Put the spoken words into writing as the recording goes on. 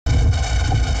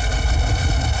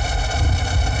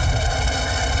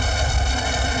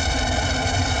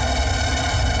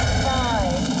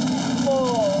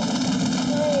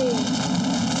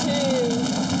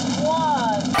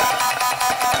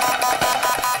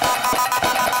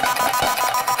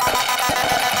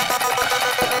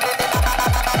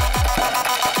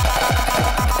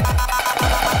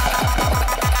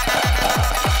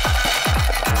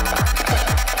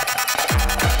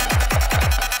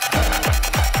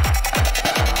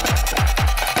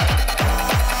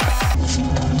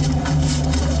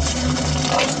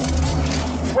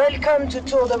Welcome to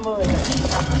Tour de Moon.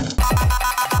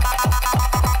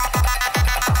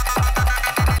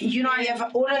 You know, I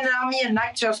have all an army and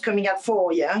actors coming at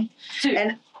 4, yeah? 2.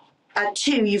 And at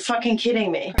 2, you fucking kidding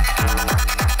me?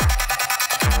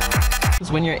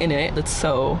 When you're in it, it's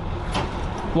so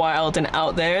wild and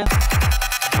out there.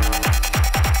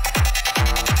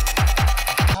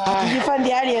 Did you find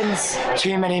the aliens?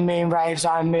 Too many moon waves,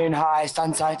 I'm moon high,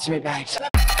 stand side to me, babes.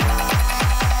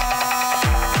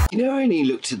 You know, I only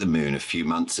looked at the moon a few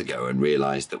months ago and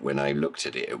realised that when I looked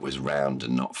at it, it was round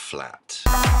and not flat.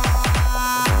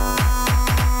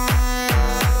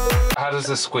 How does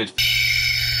the squid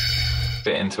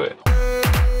fit into it?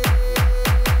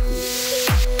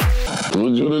 What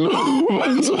do you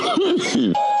want to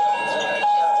know?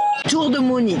 Tour de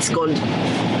Moon, it's called.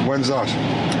 When's that?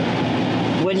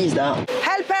 When is that?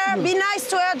 Help her, be nice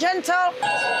to her, gentle.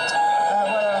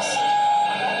 What else?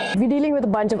 We're dealing with a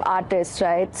bunch of artists,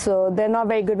 right? So they're not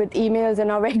very good with emails, they're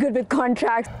not very good with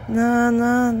contracts. No,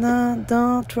 no, no,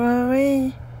 don't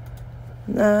worry.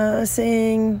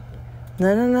 Nothing.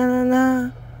 No, no, no, no,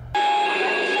 no.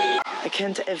 I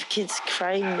can't have kids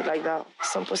crying like that.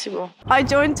 It's impossible. I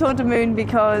joined Tour de Moon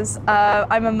because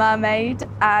I'm a mermaid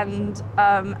and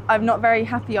I'm not very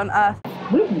happy on Earth.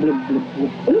 Bloop, bloop, bloop,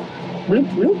 bloop, bloop, bloop,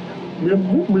 bloop,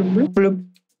 bloop, bloop, bloop, bloop.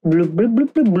 Bloop, bloop,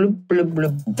 bloop, bloop, bloop, bloop,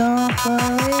 bloop. Don't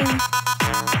worry,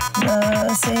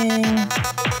 nothing.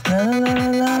 La, la, la,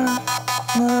 la.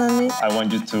 I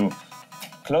want you to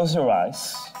close your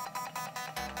eyes,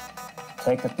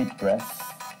 take a deep breath,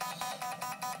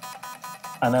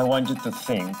 and I want you to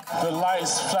think. The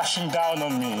light's flashing down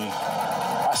on me.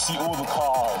 I see all the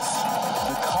cars,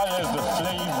 the colors, the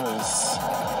flavors.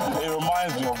 It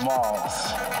reminds me of Mars.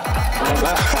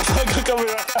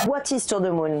 What is Tour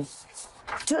de Moon?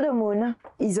 Tour de Moon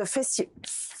is a festival.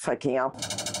 Fucking hell.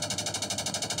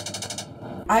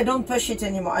 I don't push it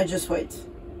anymore, I just wait.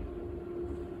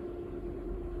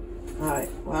 Alright,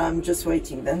 well, I'm just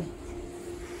waiting then.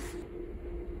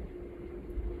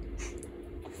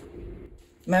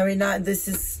 Marina, this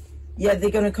is... Yeah,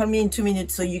 they're gonna call me in 2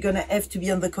 minutes, so you're gonna have to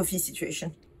be on the coffee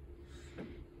situation.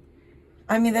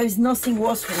 I mean, there is nothing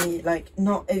worse for me, like,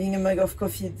 not having a mug of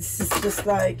coffee. This is just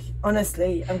like,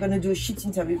 honestly, I'm gonna do a shit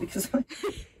interview because...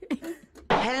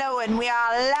 Hello, and we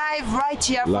are live right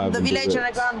here from the Village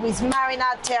Underground with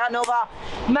Marina Terranova.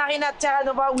 Marina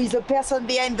Terranova, who is the person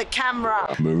behind the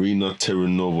camera. Marina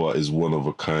Terranova is one of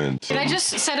a kind. Can I just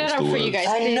set it up for you guys?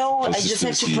 I know, I just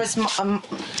have to press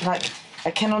like, I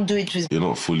cannot do it with... You're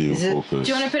not fully in focus.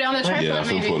 Do you want to put it on the tripod, yeah,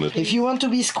 maybe? If you want to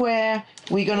be square,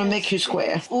 we're gonna make you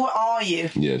square. Who are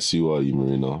you? Yes, who are you,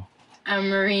 Marina? I'm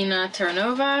Marina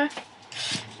Terranova,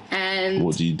 and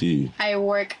what do you do? I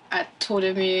work at Tour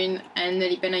de Moon and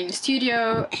Nelly Ben Hayoun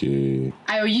studio. Okay.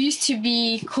 I used to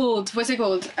be called, what's it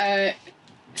called?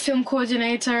 Film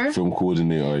coordinator. Film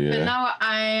coordinator, yeah. But now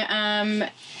I am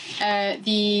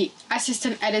the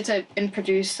assistant editor and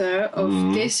producer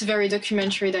of this very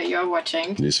documentary that you are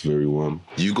watching. This very one.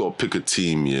 You gotta pick a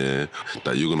team, yeah,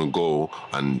 that you're gonna go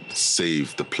and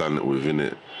save the planet within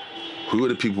it. Who are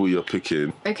the people you're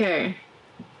picking? Okay.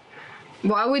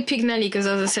 Well, I would pick Nelly because,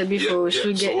 as I said before, she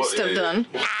would get stuff done.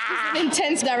 An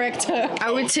intense director.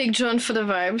 I would take John for the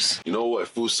vibes. You know what? It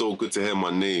feels so good to hear my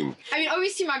name. I mean,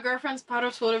 obviously, my girlfriend's part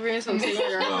of Tour de Moon, so I'm taking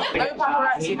her.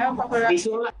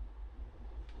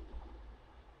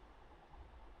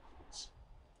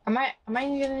 Am I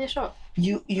even in the shot?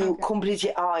 You okay.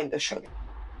 Completely are in the shot.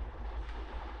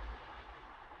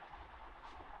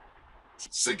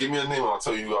 So give me a name, I'll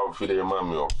tell you who they remind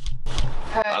me of.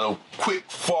 And I'm quick,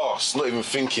 fast, not even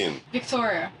thinking.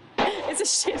 Victoria. It's a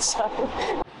shit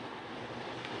show.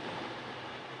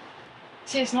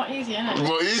 See, it's not easy, is it? It's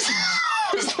not easy.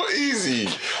 It's not easy.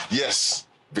 Yes,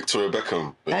 Victoria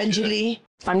Beckham. Angeli.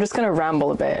 I'm just gonna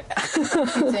ramble a bit.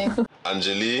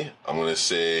 Angeli, I'm gonna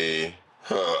say...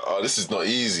 oh, this is not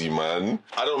easy, man.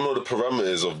 I don't know the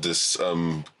parameters of this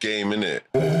game, innit?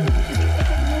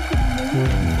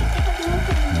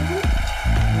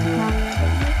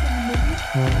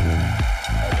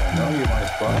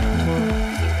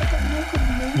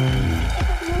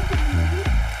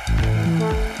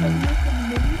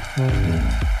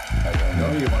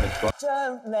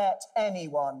 Don't let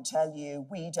anyone tell you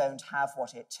we don't have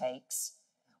what it takes.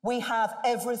 We have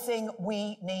everything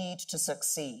we need to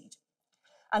succeed.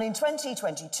 And in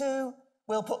 2022,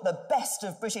 we'll put the best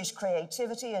of British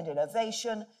creativity and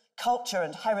innovation, culture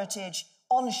and heritage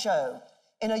on show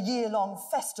in a year-long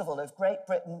festival of Great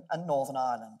Britain and Northern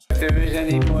Ireland. If there is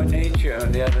any more nature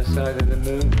on the other side of the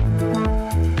moon,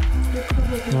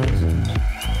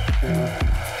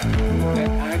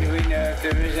 how do we know if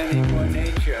there is any more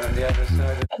nature on the other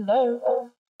side of the moon?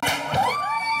 Hello.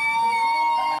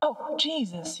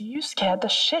 Jesus, you scared the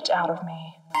shit out of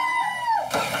me.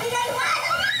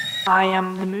 I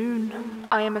am the moon.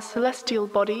 I am a celestial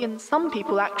body, and some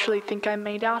people actually think I'm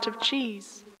made out of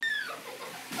cheese.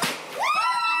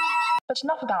 But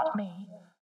enough about me.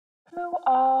 Who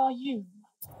are you?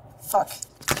 Fuck.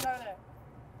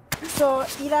 So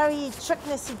Hilary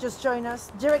Chucknessy just joined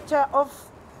us, director of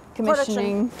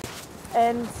Commissioning. production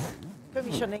and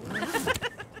commissioning.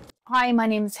 Hi, my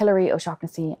name is Hilary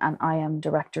O'Shaughnessy and I am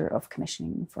Director of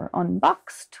Commissioning for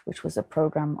Unboxed, which was a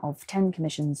programme of 10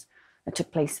 commissions that took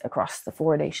place across the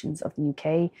 4 nations of the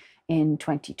UK in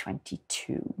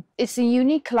 2022. It's a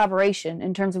unique collaboration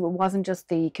in terms of it wasn't just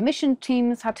the commission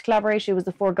teams had to collaborate, it was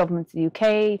the 4 governments of the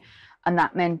UK, and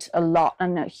that meant a lot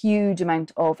and a huge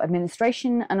amount of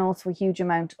administration and also a huge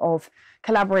amount of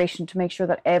collaboration to make sure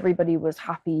that everybody was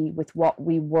happy with what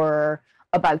we were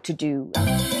about to do.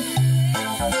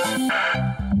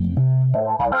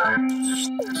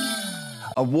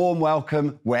 A warm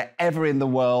welcome wherever in the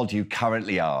world you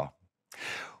currently are.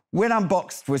 When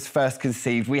Unboxed was first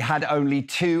conceived, we had only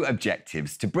 2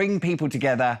 objectives: to bring people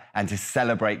together and to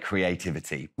celebrate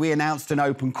creativity. We announced an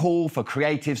open call for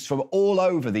creatives from all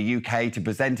over the UK to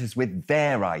present us with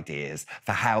their ideas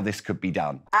for how this could be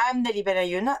done. I'm Nelly Ben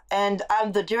Hayoun and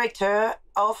I'm the director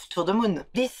of Tour de Moon.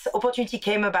 This opportunity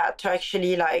came about to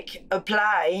actually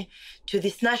apply to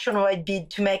this nationwide bid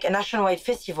to make a nationwide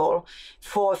festival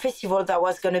for a festival that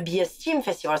was going to be a STEAM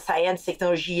festival: science,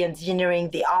 technology, engineering,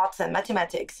 the arts and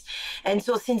mathematics. And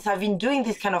so since I've been doing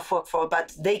this kind of work for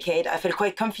about a decade, I felt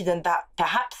quite confident that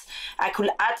perhaps I could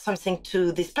add something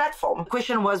to this platform. The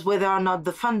question was whether or not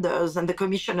the funders and the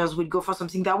commissioners would go for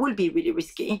something that would be really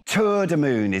risky. Tour de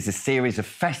Moon is a series of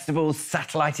festivals,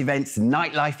 satellite events,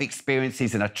 nightlife experiences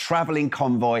and a travelling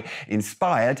convoy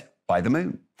inspired by the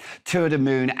moon. Tour de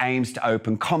Moon aims to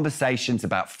open conversations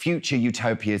about future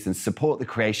utopias and support the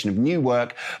creation of new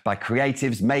work by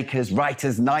creatives, makers,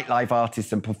 writers, nightlife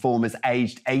artists and performers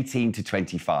aged 18 to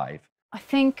 25. I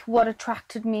think what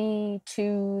attracted me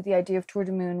to the idea of Tour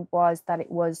de Moon was that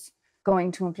it was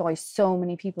going to employ so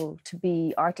many people to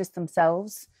be artists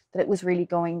themselves, that it was really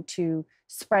going to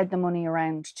spread the money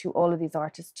around to all of these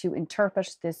artists to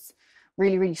interpret this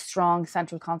really, really strong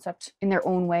central concept in their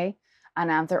own way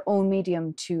and have their own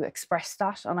medium to express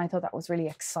that. And I thought that was really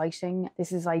exciting.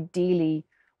 This is ideally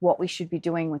what we should be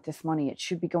doing with this money. It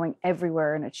should be going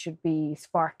everywhere and it should be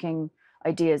sparking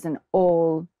ideas in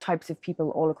all types of people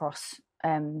all across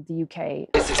the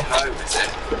UK. This is home, is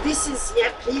it? This is,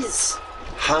 yeah, please.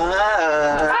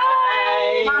 Hi!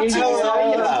 Hi.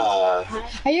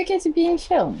 Are you okay to being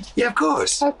filmed? Yeah, of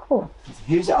course. Oh, cool.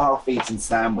 Who's at half-eaten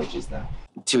sandwiches, though?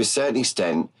 To a certain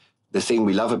extent, the thing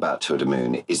we love about Tour de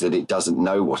Moon is that it doesn't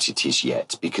know what it is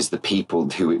yet, because the people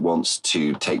who it wants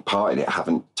to take part in it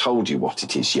haven't told you what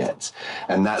it is yet.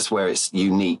 And that's where it's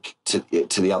unique to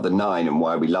the other 9, and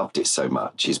why we loved it so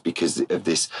much is because of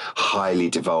this highly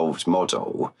devolved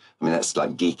model. I mean, that's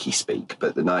like geeky speak,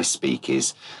 but the nice speak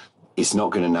is it's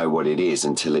not going to know what it is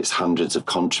until its hundreds of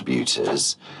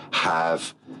contributors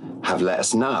have let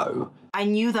us know. I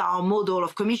knew that our model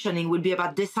of commissioning would be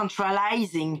about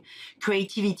decentralizing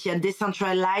creativity and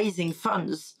decentralizing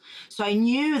funds. So I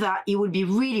knew that it would be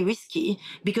really risky,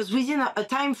 because within a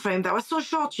time frame that was so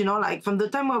short, from the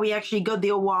time where we actually got the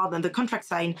award and the contract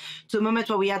signed to the moment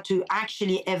where we had to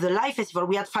actually have the live festival,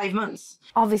 we had 5 months.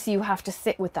 Obviously, you have to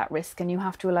sit with that risk and you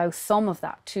have to allow some of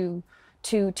that to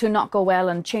not go well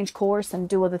and change course and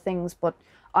do other things. But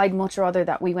I'd much rather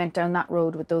that we went down that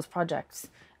road with those projects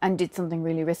and did something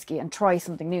really risky and try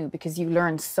something new, because you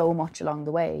learn so much along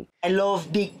the way. I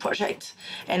love big projects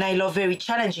and I love very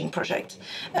challenging projects.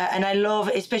 And I love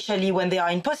especially when they are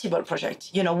impossible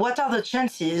projects. What are the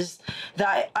chances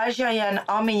that Algerian,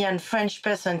 Armenian, French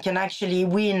person can actually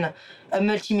win a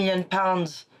multi-million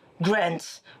pounds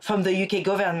grant from the UK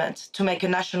government to make a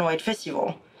nationwide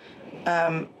festival?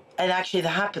 And actually that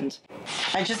happened.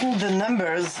 I just need the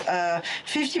numbers.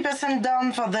 50%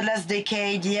 down for the last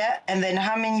decade, yeah. And then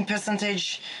how many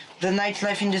percentage the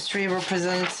nightlife industry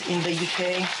represents in the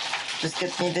UK? Just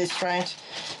get me this right.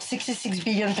 66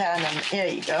 billion per annum. Here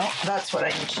you go. That's what I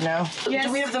need to know. Yes.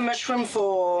 Do we have the mushroom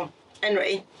for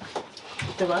Henry?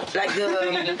 The what? Like the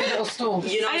little stool.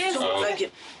 Stool.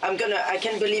 I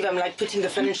can't believe I'm putting the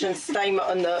financial time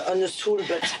on the stool,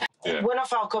 but. Yeah. One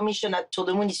of our commission at Tour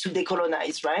de Moon is to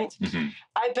decolonize, right? Mm-hmm.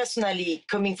 I personally,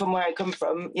 coming from where I come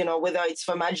from, whether it's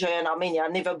from Algeria and Armenia, I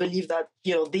never believe that,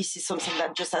 this is something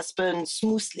that just has spun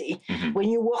smoothly. Mm-hmm. When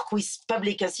you work with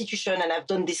public institutions, and I've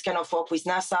done this kind of work with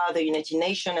NASA, the United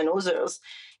Nations and others,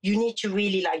 you need to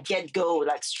really like get go,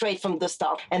 like straight from the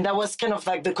start. And that was kind of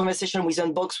like the conversation with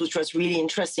Unboxed, which was really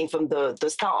interesting from the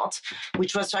start,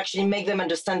 which was to actually make them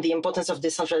understand the importance of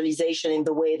decentralization in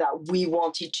the way that we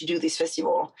wanted to do this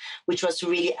festival, which was to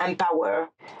really empower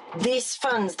these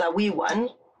funds that we won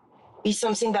is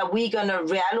something that we're going to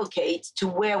reallocate to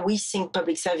where we think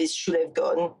public service should have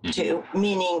gone to,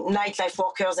 meaning nightlife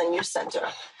workers and youth center.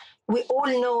 We all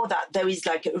know that there is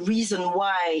like a reason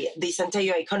why this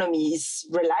entire economy is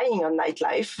relying on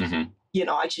nightlife. You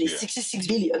know, actually 66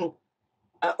 billion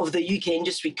of the UK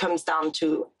industry comes down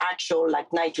to actual like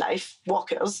nightlife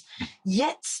workers.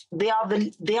 Yet they are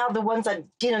the ones that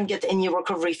didn't get any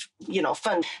recovery,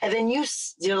 fund. And then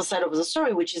youth, the other side of the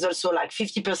story, which is also like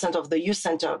 50% of the youth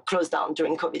center closed down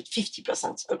during COVID,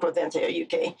 50% across the entire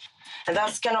UK. And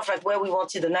that's kind of like where we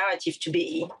wanted the narrative to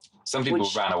be. Some people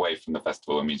ran away from the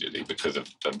festival immediately because of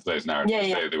those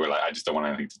narratives. They were like, I just don't want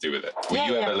anything to do with it. Were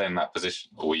you ever in that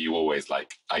position? Or were you always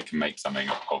like, I can make something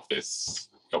of this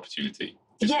opportunity?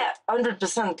 Yeah,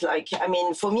 100%. Like, I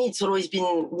mean, for me, it's always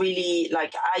been really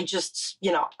like, I just,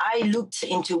 I looked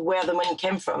into where the money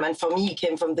came from. And for me, it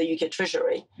came from the UK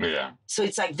Treasury. Yeah. So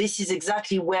it's like, this is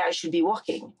exactly where I should be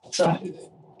working. So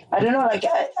I don't know, like,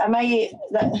 am I,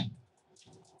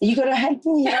 you got to help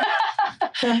me?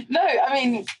 No, I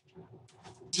mean,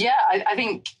 yeah, I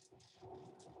think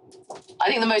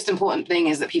the most important thing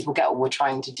is that people get what we're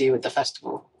trying to do with the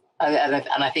festival.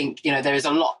 And I think, there is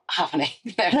a lot happening.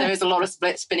 There is a lot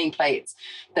of spinning plates.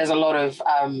 There's a lot of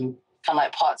kind of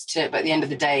like parts to it. But at the end of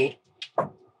the day,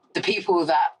 the people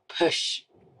that push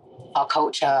our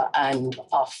culture and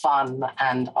our fun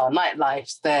and our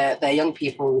nightlives, they're young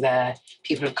people, they're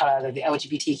people of colour, they're the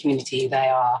LGBT community, they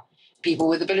are people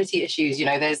with ability issues.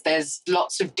 There's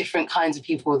lots of different kinds of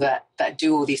people that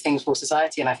do all these things for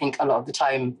society. And I think a lot of the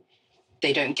time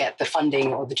they don't get the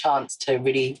funding or the chance to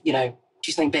really,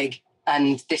 do something big.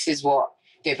 And this is what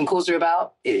the open calls are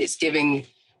about. It's giving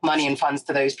money and funds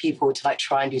to those people to like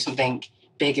try and do something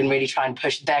big and really try and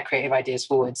push their creative ideas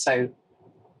forward. So,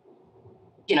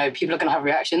 people are going to have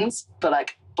reactions, but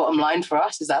like bottom line for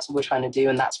us is that's what we're trying to do.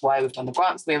 And that's why we've done the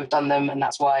grants the way we've done them. And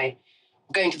that's why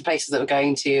we're going to the places that we're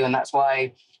going to. And that's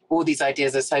why all these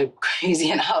ideas are so crazy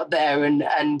and out there and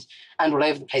all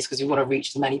over the place, because we want to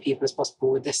reach as many people as possible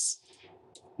with this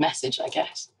message, I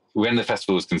guess. When the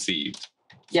festival was conceived,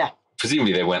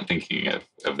 presumably they weren't thinking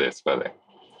of this, were they?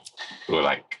 Or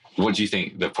like, what do you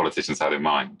think the politicians had in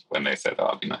mind when they said,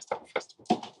 it'd be nice to have a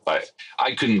festival? Like,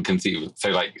 I couldn't conceive, so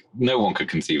like, no one could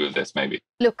conceive of this, maybe.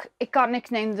 Look, it got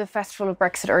nicknamed the Festival of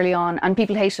Brexit early on, and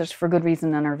people hate it for good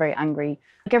reason and are very angry.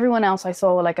 Like everyone else, I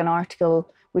saw like an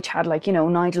article which had like,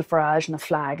 Nigel Farage and a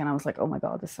flag, and I was like, oh my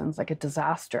God, this sounds like a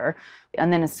disaster.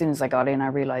 And then as soon as I got in, I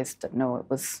realised that no, it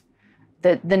was...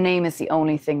 The name is the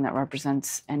only thing that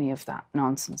represents any of that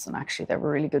nonsense. And actually, there were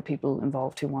really good people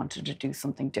involved who wanted to do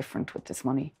something different with this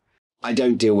money. I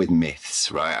don't deal with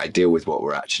myths, right? I deal with what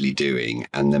we're actually doing.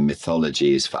 And the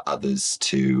mythology is for others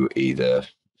to either,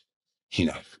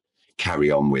 carry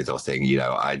on with or think,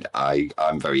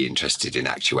 I'm very interested in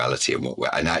actuality and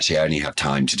and actually I only have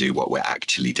time to do what we're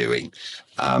actually doing.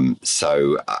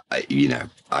 So, I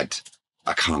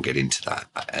can't get into that.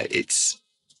 It's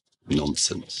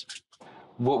nonsense.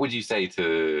 What would you say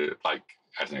to, like,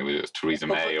 I don't know, whether it was Theresa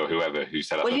May or whoever who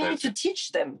set up... Well, you need to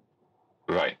teach them.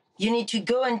 Right. You need to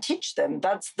go and teach them.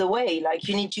 That's the way. Like,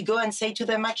 you need to go and say to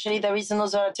them, actually, there is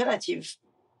another alternative.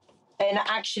 And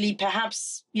actually,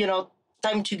 perhaps,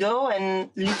 time to go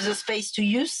and leave the space to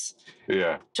use.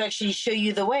 Yeah. To actually show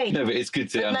you the way. No, but it's good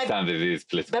to understand that it is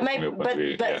political.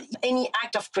 But any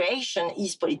act of creation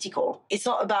is political. It's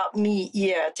not about me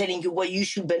here telling you what you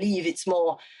should believe. It's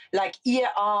more like, here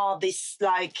are these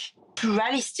like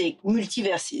pluralistic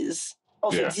multiverses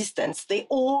of existence. They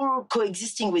all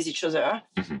coexisting with each other.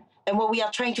 Mm-hmm. And what we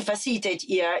are trying to facilitate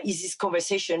here is this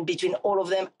conversation between all of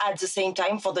them at the same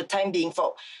time, for the time being,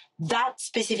 for that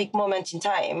specific moment in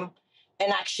time.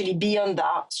 And actually beyond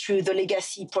that, through the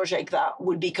legacy project that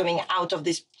will be coming out of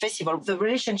this festival. The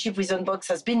relationship with Unboxed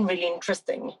has been really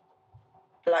interesting.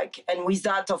 Like, and with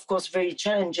that, of course, very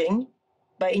challenging,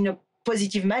 but in a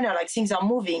positive manner, like things are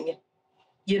moving.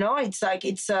 It's like,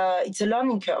 it's a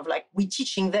learning curve. Like, we're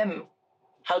teaching them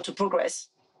how to progress.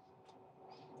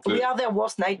 We are their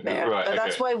worst nightmare, but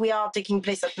that's why we are taking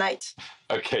place at night.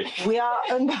 Okay. We are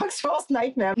Unboxed's worst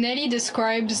nightmare. Nelly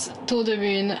describes Tour de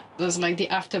Moon as like the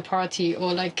after party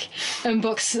or like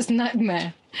Unboxed's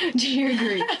nightmare. Do you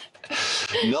agree?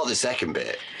 Not the second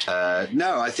bit.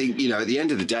 No, I think, you know, at the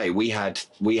end of the day, we had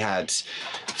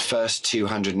first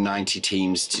 290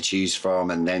 teams to choose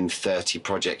from and then 30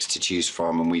 projects to choose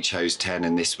from, and we chose 10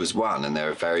 and this was one. And there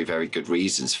are very, very good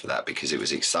reasons for that, because it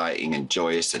was exciting and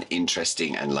joyous and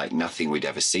interesting and like nothing we'd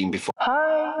ever seen before.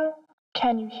 Hi,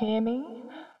 can you hear me?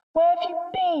 Where have you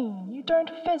been? You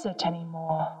don't visit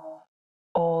anymore.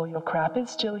 All your crap is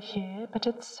still here, but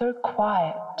it's so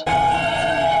quiet.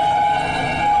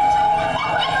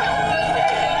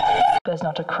 There's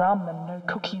not a crumb and no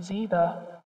cookies either.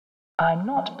 I'm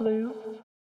not blue.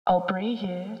 I'll be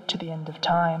here to the end of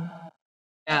time.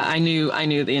 Yeah, I knew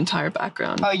the entire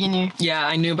background. Oh, you knew? Yeah,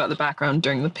 I knew about the background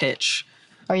during the pitch.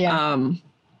 Oh, yeah. And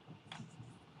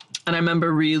I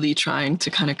remember really trying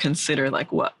to kind of consider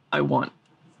like what I want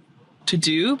to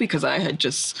do, because I had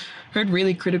just heard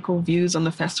really critical views on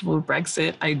the Festival of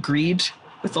Brexit. I agreed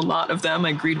with a lot of them. I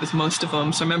agreed with most of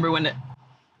them. So I remember when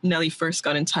Nelly first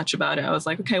got in touch about it, I was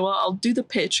like, okay, well, I'll do the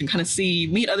pitch and kind of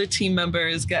meet other team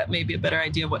members, get maybe a better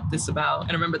idea of what this is about.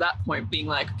 And I remember that point being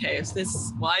like, okay, is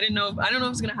this, well, I don't know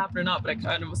if it's going to happen or not, but I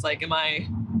kind of was like,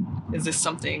 is this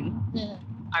something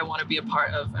I want to be a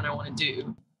part of and I want to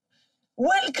do?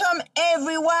 Welcome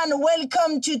everyone,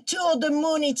 welcome to Tour de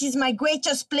Moon. It is my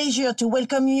greatest pleasure to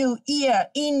welcome you here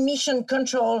in Mission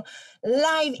Control,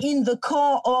 live in the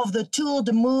core of the Tour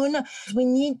de Moon. We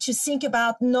need to think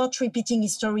about not repeating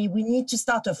history. We need to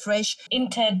start afresh.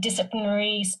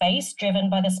 Interdisciplinary space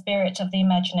driven by the spirit of the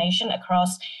imagination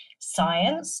across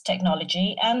science,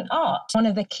 technology and art. One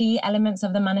of the key elements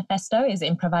of the manifesto is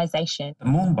improvisation. The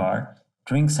Moon Bar,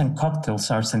 drinks and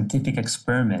cocktails are scientific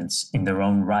experiments in their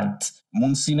own right.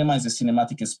 Moon cinema is a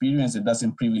cinematic experience that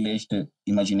doesn't privilege the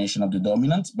imagination of the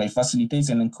dominant, but facilitates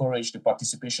and encourages the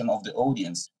participation of the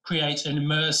audience. Create an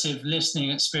immersive listening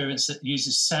experience that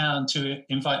uses sound to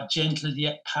invite gentle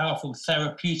yet powerful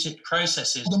therapeutic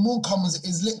processes. The Moon Commons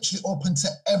is literally open to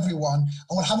everyone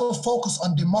and will have a focus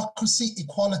on democracy,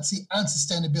 equality and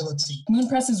sustainability. Moon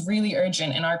Press is really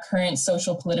urgent in our current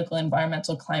social, political,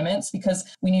 environmental climates because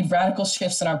we need radical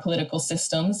shifts in our political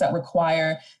systems that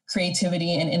require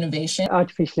creativity and innovation.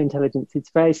 Artificial intelligence, it's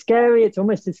very scary. It's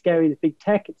almost as scary as big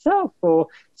tech itself or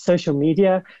social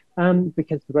media,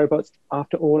 because the robots,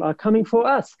 after all, are coming for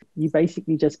us. You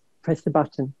basically just press the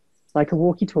button like a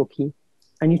walkie-talkie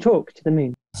and you talk to the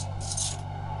moon.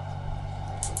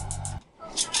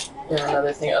 Yeah,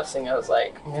 another thing I was thinking, I was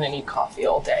like, I'm gonna need coffee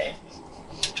all day.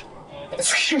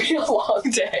 It's gonna be a long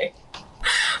day.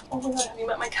 Oh my god, have you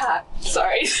met my cat?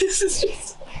 Sorry, this is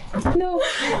just... No,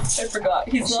 I forgot.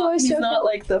 He's not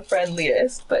like the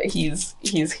friendliest, but he's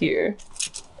here.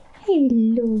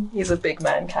 Hello. He's a big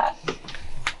man cat.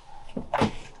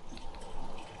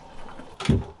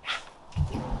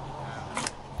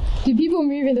 Do people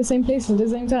move in the same place at the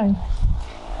same time?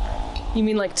 You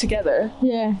mean like together?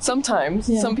 Yeah. Sometimes.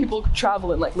 Yeah. Some people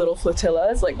travel in like little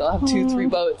flotillas, like they'll have 2-3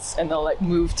 boats and they'll like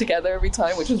move together every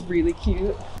time, which is really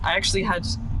cute. I actually had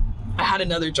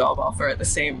another job offer at the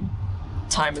same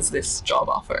time as this job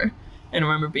offer, and I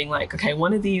remember being like, okay,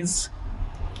 one of these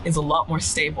is a lot more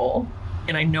stable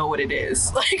and I know what it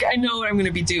is, like I know what I'm going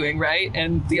to be doing, right?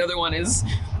 And the other one is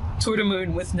Tour de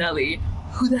Moon with Nelly.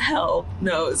 Who the hell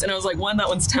knows? And I was like, that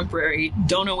one's temporary,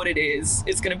 don't know what it is,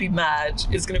 it's going to be mad,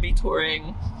 it's going to be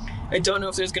touring, I don't know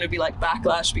if there's going to be like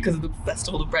backlash because of the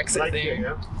Festival of Brexit thing.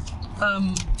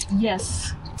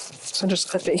 Yes, so just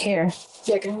clip it here.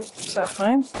 Yeah, is that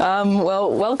fine?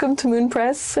 Well, welcome to Moon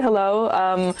Press. Hello,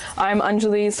 I'm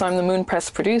Anjali, so I'm the Moon Press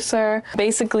producer.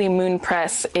 Basically, Moon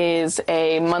Press is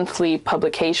a monthly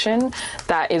publication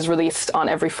that is released on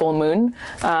every full moon.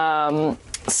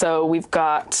 So we've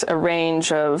got a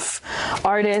range of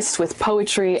artists with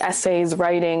poetry, essays,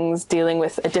 writings, dealing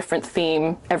with a different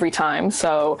theme every time.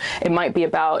 So it might be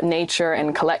about nature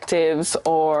and collectives,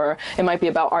 or it might be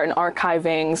about art and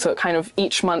archiving. So it kind of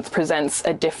each month presents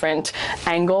a different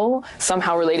angle,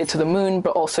 somehow related to the moon,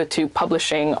 but also to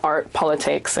publishing, art,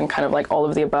 politics, and kind of like all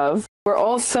of the above. We're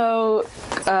also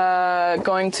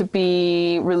going to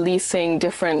be releasing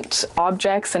different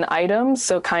objects and items.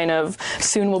 So kind of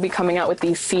soon we'll be coming out with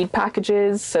these seed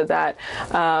packages so that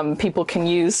people can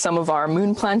use some of our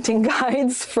moon planting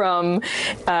guides from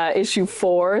issue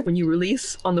 4. When you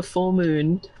release on the full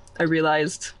moon, I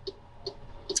realized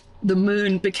the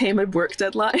moon became a work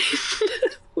deadline,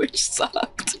 which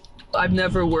sucked. I've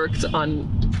never worked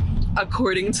on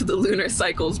according to the lunar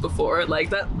cycles before, like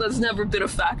that's never been a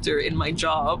factor in my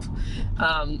job,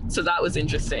 so that was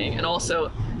interesting. And also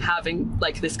having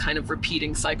like this kind of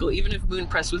repeating cycle, even if Moon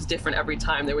Press was different every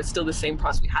time, there was still the same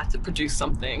process. We had to produce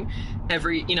something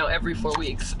every 4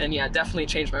 weeks, and yeah, definitely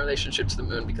changed my relationship to the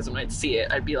moon, because when I'd see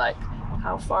it I'd be like,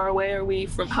 How far away are we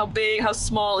from, how big, how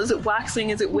small? Is it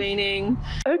waxing, is it waning?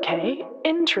 Okay,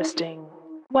 interesting.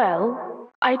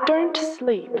 Well, I don't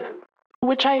sleep,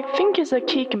 which I think is a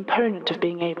key component of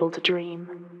being able to dream.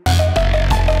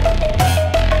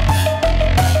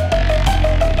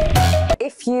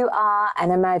 If you are an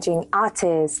emerging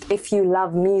artist, if you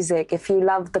love music, if you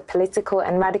love the political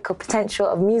and radical potential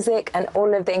of music and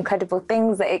all of the incredible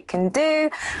things that it can do,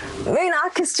 Moon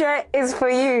Orchestra is for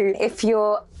you. If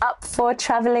you're up for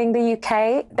travelling the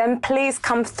UK, then please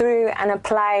come through and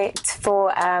apply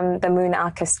for the Moon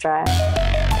Orchestra.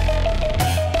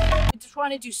 We're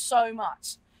trying to do so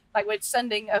much. Like, we're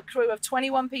sending a crew of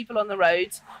 21 people on the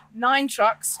road, 9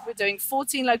 trucks. We're doing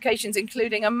 14 locations,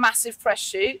 including a massive press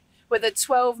shoot with a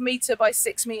 12-metre by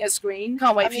 6-metre screen.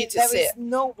 Can't wait for you to see it. There is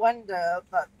no wonder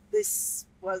that this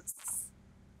was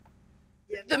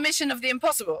the mission of the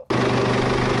impossible. Lovely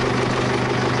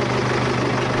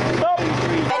to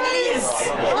meet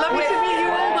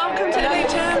you all. Welcome to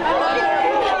NHM. How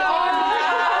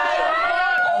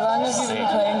long have you been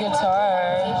playing guitar?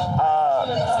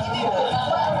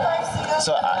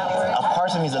 So a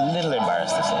part of me is a little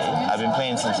embarrassed to say. I've been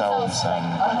playing since I was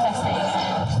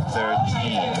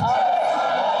 13.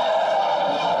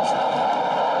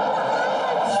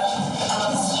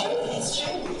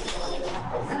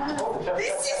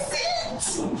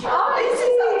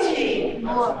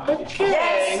 Okay.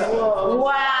 Yes.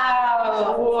 Wow.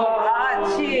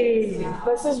 Archie.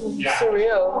 This is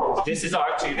surreal. This is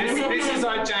Archie. This is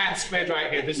our giant squid right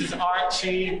here. This is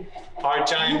Archie, our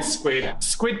giant squid.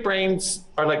 Squid brains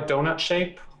are like donut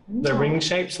shape. They're ring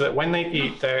shaped, so that when they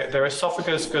eat, their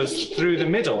esophagus goes through the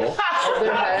middle.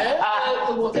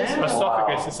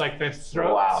 Esophagus is like their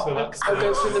throat. Wow. So that's It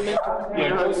goes through the middle.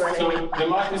 yeah. So the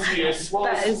mouth is here,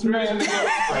 swallows through the middle of the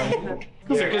brain.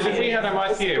 Because if we had our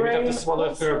mouth here, we'd have to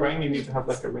swallow through our brain. You need to have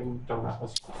like a ring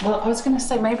donut. Well, I was going to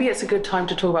say, maybe it's a good time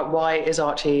to talk about why is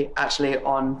Archie actually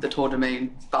on the Tour de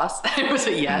Moon bus? It was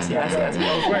a yes. I was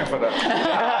waiting for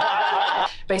that.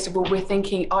 Basically, we're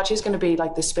thinking Archie is going to be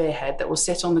like the spearhead that will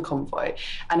sit on the convoy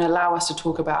and allow us to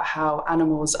talk about how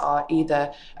animals are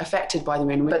either affected by the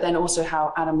moon, but then also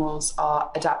how animals are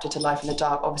adapted to life in the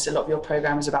dark. Obviously, a lot of your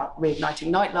program is about reigniting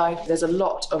nightlife. There's a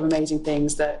lot of amazing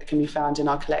things that can be found in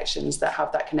our collections that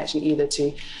have that connection either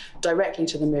to directly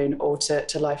to the moon or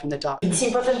to life in the dark. It's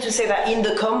important to say that in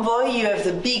the convoy, you have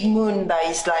the big moon that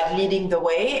is like leading the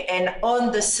way, and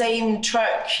on the same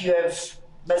truck, you have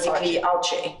basically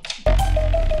Archie.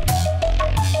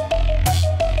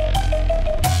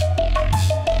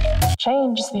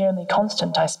 Change is the only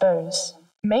constant, I suppose.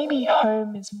 Maybe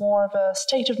home is more of a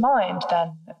state of mind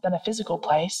than a physical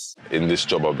place. In this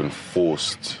job, I've been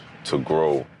forced to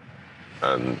grow,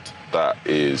 and that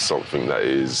is something that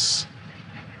is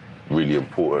really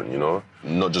important, you know?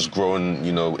 Not just growing,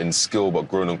 you know, in skill, but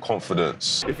growing in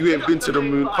confidence. If you ain't been to the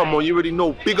moon, come on, you already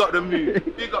know. Big up the moon.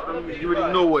 Big up the moon. You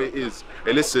already know what it is.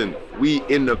 Hey, listen, we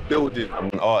in the building. I'm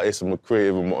an artist, I'm a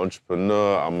creative, I'm an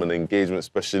entrepreneur, I'm an engagement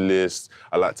specialist.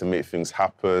 I like to make things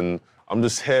happen. I'm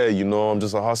just here, you know, I'm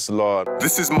just a hustler.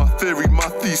 This is my theory, my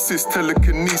thesis,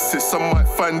 telekinesis. Some might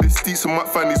find this deep, some might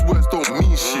find these words don't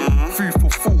mean shit. Food for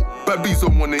thought, babies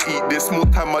don't wanna eat this. More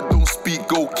time I don't speak,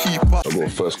 go keep up. I got a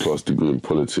first-class degree in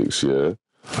politics, yeah.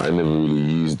 I never really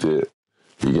used it,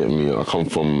 you get me? I come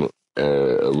from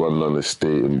a rundown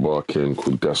estate in Barking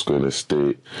called Gascoigne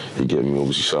Estate. You get me?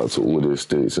 Obviously, shout out to all the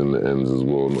estates and the ends as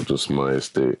well, not just my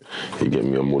estate. You get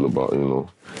me? I'm all about, you know,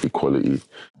 equality.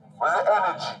 Where's the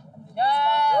energy?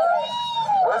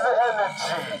 Where's the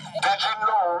energy? Did you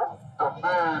know the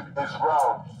moon is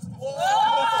round?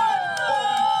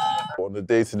 On a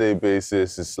day-to-day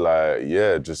basis, it's like,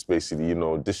 yeah, just basically, you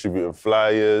know, distributing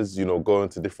flyers, you know, going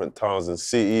to different towns and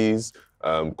cities,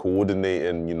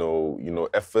 coordinating, you know,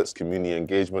 efforts, community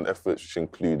engagement efforts, which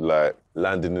include like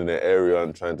landing in an area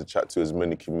and trying to chat to as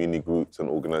many community groups and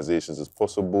organizations as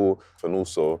possible. And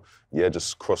also, yeah,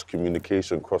 just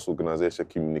cross-communication, cross-organization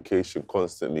communication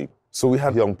constantly. So we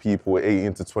had young people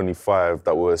 18 to 25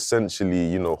 that were essentially,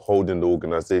 you know, holding the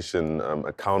organization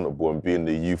accountable and being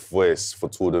the youth voice for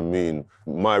Tour de Moon.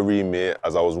 My remit,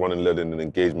 as I was running learning and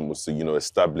engagement, was to, you know,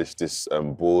 establish this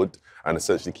board and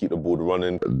essentially keep the board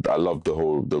running. I love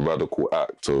the radical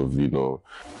act of, you know,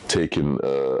 taking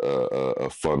a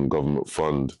government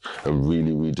fund and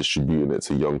really redistributing it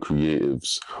to young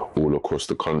creatives all across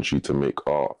the country to make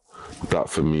art. That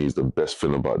for me is the best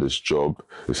thing about this job.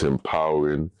 It's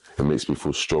empowering, it makes me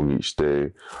feel strong each day,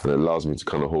 and it allows me to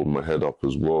kind of hold my head up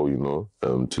as well, you know,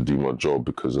 to do my job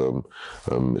because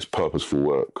it's purposeful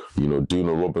work. You know, doing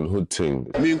a Robin Hood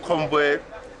thing. Me and Convoy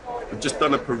have just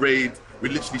done a parade We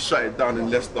literally shut it down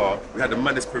in Leicester. We had a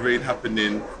Madness Parade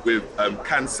happening with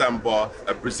Can Samba,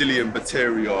 a Brazilian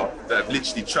Bateria that have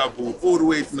literally travelled all the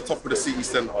way from the top of the city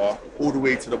centre, all the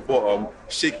way to the bottom,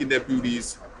 shaking their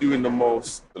booties, doing the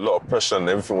most. A lot of pressure and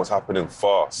everything was happening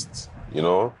fast, you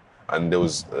know? And there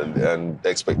was and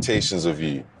expectations of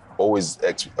you, always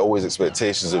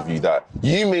expectations of you that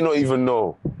you may not even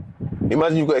know.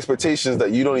 Imagine you've got expectations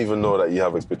that you don't even know that you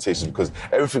have expectations because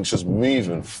everything's just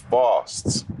moving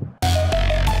fast.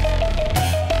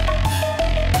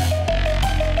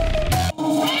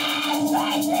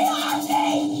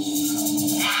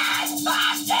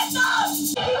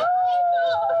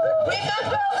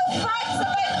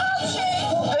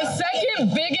 The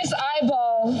second biggest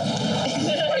eyeball in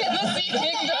the Sea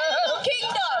Kingdom.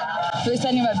 Really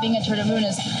exciting about being at Tour de Moon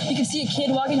is you can see a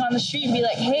kid walking on the street and be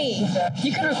like, hey,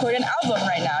 you could record an album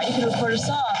right now. You could record a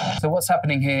song. So what's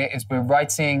happening here is we're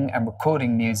writing and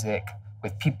recording music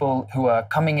with people who are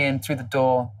coming in through the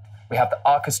door. We have the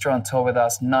orchestra on tour with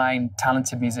us, 9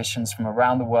 talented musicians from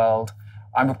around the world.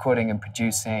 I'm recording and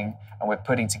producing, and we're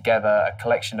putting together a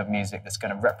collection of music that's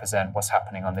going to represent what's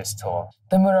happening on this tour.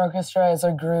 The Moon Orchestra is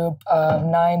a group of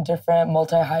 9 different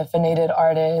multi-hyphenated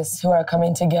artists who are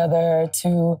coming together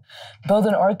to build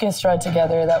an orchestra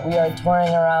together that we are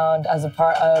touring around as a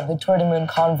part of the Tour de Moon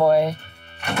convoy.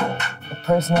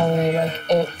 Personally,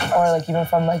 even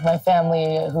from my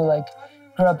family who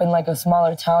grew up in a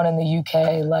smaller town in the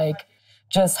UK,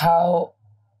 just how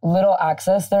little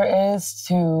access there is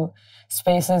to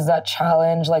spaces that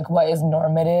challenge what is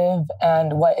normative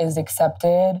and what is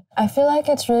accepted. I feel like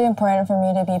it's really important for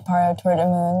me to be part of Tour de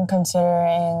Moon,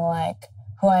 considering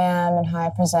who I am and how I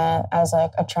present as a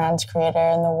trans creator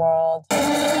in the world.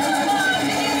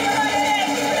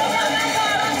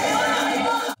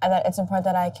 And that it's important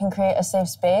that I can create a safe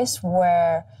space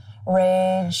where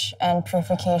rage and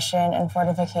purification and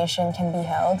fortification can be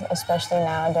held, especially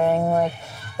now during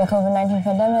the COVID-19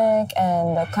 pandemic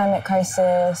and the climate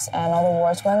crisis and all the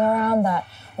wars going around, that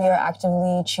we are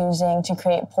actively choosing to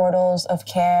create portals of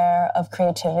care, of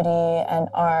creativity and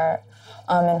art,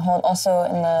 and hold also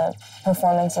in the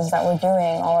performances that we're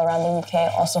doing all around the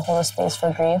UK, also hold a space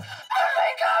for grief.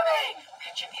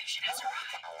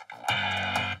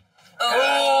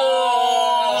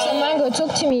 So Mango,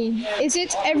 talk to me. Is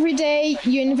it every day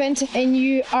you invent a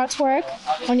new artwork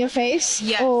on your face?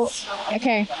 Yes. Or,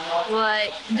 okay.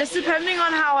 Just depending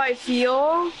on how I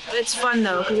feel. It's fun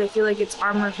though, because I feel like it's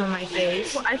armor for my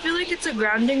face. I feel like it's a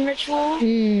grounding ritual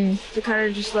to kind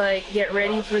of just get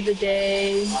ready for the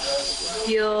day,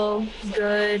 feel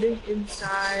good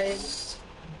inside.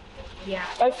 Yeah.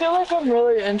 I feel like I'm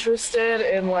really interested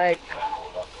in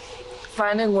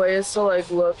finding ways to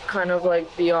look kind of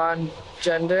beyond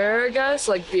gender, I guess,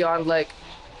 beyond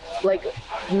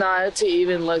not to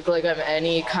even look like I'm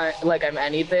any kind, I'm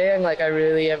anything. I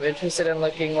really am interested in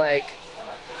looking like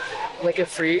a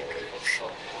freak.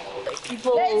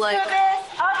 People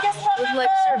with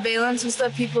surveillance and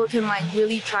stuff, people can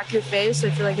really track your face. So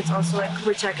I feel like it's also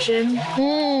protection.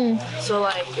 So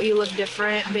you look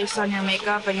different based on your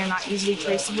makeup and you're not easily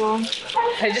traceable.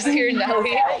 I just hear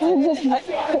Nelly.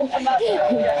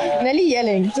 Nelly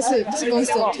yelling. Just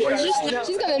constant.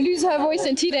 She's gonna lose her voice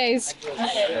in 2 days.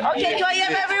 Okay, do I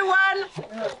have everyone?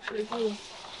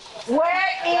 Where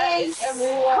is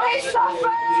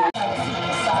Christopher?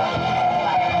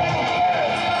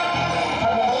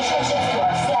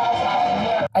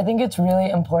 I think it's really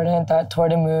important that Tour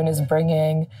de Moon is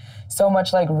bringing so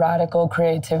much radical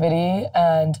creativity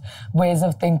and ways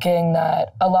of thinking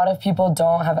that a lot of people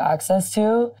don't have access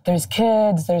to. There's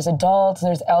kids, there's adults,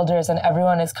 there's elders, and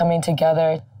everyone is coming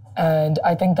together. And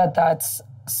I think that that's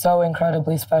so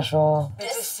incredibly special.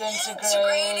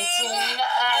 Disintegrating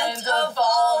and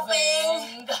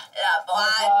evolving.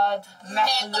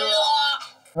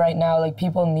 Right now,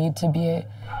 people need to be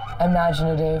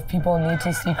imaginative, people need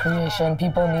to see creation,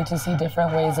 people need to see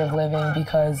different ways of living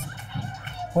because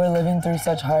we're living through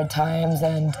such hard times,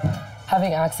 and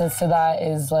having access to that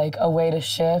is a way to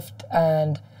shift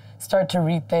and start to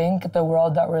rethink the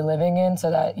world that we're living in so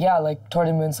that, Tour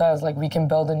de Moon says, we can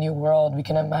build a new world, we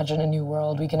can imagine a new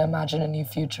world, we can imagine a new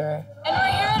future. And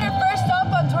we're here at our first stop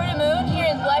on Tour de Moon here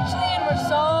in Bletchley, and we're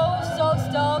so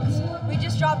stoked. We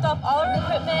just dropped off all our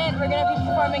equipment. We're gonna be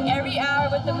performing every hour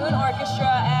with the Moon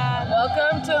Orchestra, and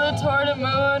welcome to the Tour de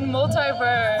Moon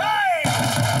multiverse.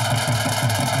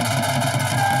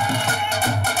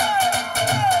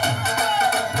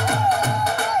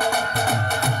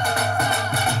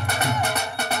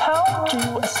 How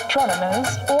do astronomers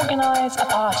organize a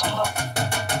party?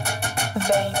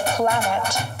 They plan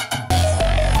it.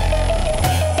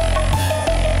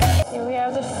 Here we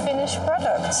have the finished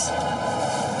product.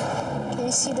 Can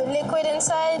you see the liquid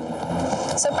inside?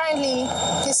 So apparently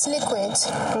this liquid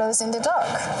glows in the dark.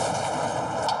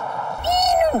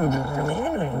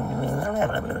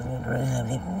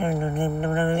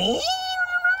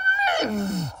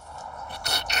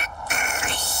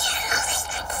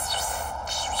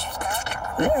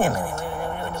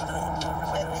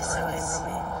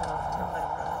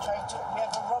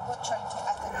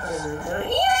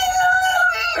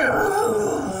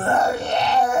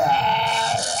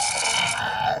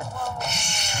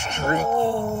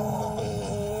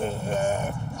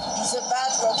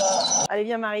 Allez,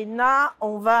 viens Marina,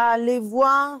 on va aller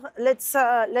voir. Let's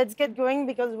get going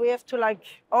because we have to like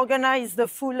organize the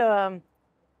full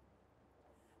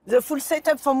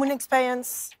setup for Moon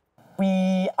Experience.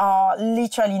 We are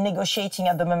literally negotiating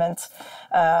at the moment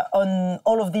on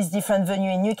all of these different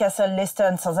venues in Newcastle, Leicester,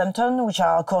 and Southampton, which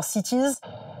are our core cities.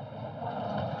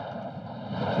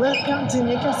 Welcome to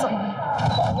Newcastle.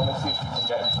 I want to see if we can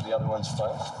get into the other ones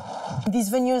first. These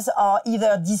venues are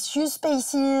either disused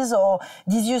spaces or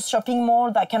disused shopping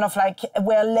malls that kind of like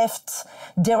were left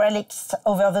derelict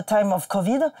over the time of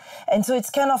COVID. And so it's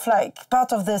kind of like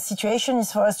part of the situation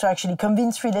is for us to actually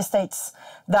convince real estates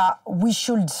that we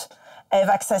should have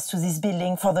access to this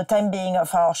building for the time being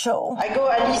of our show. I go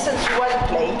and listen to one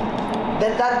play,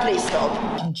 then that play stops.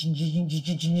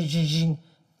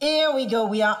 Here we go,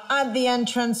 we are at the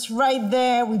entrance right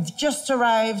there, we've just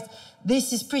arrived.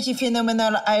 This is pretty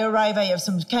phenomenal. I arrive, I have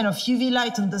some kind of UV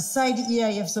light on the side here,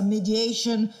 I have some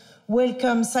mediation.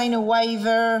 Welcome, sign a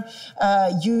waiver.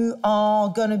 You are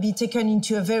gonna be taken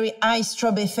into a very high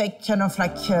strobe effect, kind of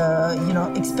like,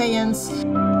 experience.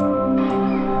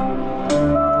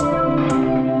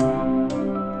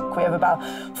 We have about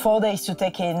 4 days to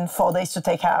take in, 4 days to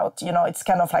take out. You know, it's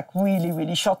kind of like really,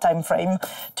 really short time frame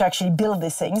to actually build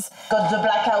these things. Got the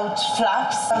blackout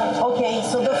flaps. Okay,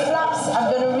 so the flaps,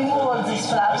 I'm gonna remove all these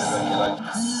flaps.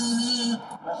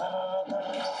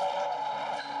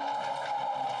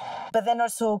 But then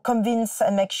also convince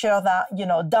and make sure that,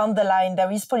 down the line, there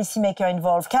is policymaker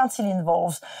involved, council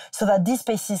involved, so that these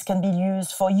spaces can be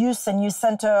used for youth and youth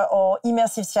center or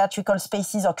immersive theatrical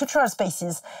spaces or cultural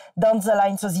spaces down the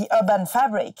line. So the urban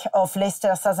fabric of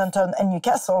Leicester, Southampton, and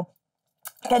Newcastle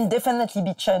can definitely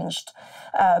be changed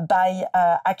by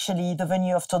actually the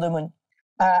venue of To The Moon.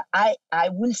 I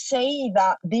will say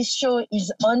that this show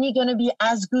is only going to be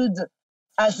as good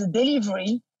as the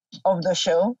delivery of the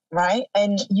show, right?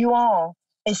 And you are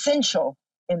essential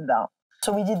in that.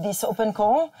 So we did this open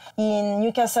call in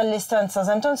Newcastle, Leicester, and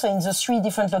Southampton, so in the 3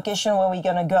 different locations where we're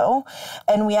gonna go.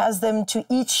 And we asked them to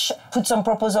each put some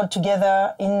proposal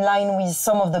together in line with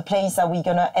some of the plays that we're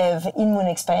gonna have in Moon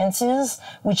Experiences,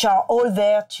 which are all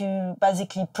there to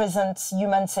basically present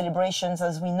human celebrations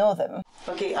as we know them.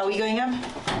 Okay, are we going up?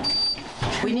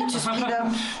 We need to speed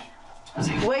up.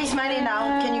 Where is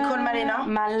Malena? Can you call Malena?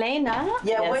 Malena?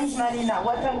 Yeah, yes. Where is Malena?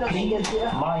 What time does she get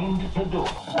here? Mind the door.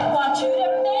 Want you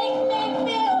to make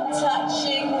me feel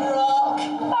touching rock.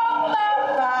 Ba, ba,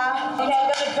 ba. Okay, I'm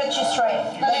gonna cut you straight.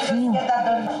 Let's get that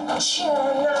done. Okay.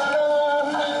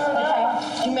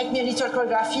 You make me a little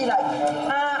choreography like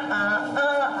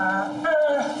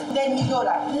Then you go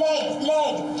like leg,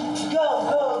 go,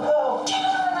 go, go.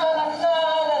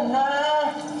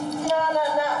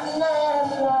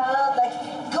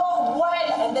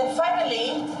 And then finally,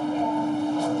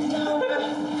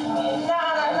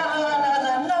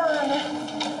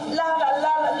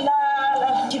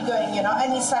 keep going,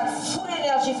 and it's like full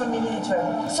energy from minute to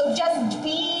end. So just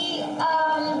be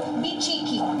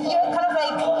cheeky. You're kind of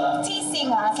like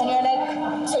teasing us, and you're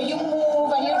like, so you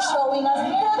move and you're showing us,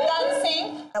 you're not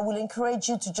dancing. I will encourage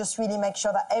you to just really make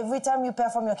sure that every time you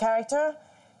perform your character,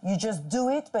 you just do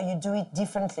it, but you do it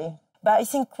differently. But I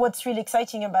think what's really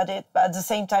exciting about it, but at the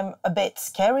same time a bit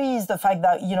scary, is the fact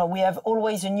that, we have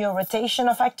always a new rotation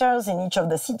of actors in each of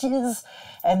the cities,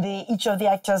 and each of the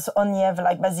actors only have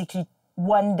basically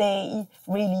 1 day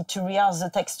really to rehearse the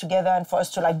text together and for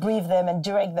us to brief them and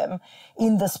direct them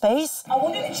in the space. I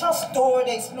wouldn't even trust Dora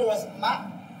the Explorer's map,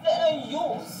 let alone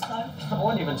yours. I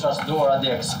wouldn't even trust Dora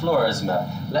the Explorer's map,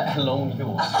 let alone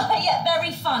yours. Yeah,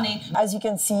 very funny. As you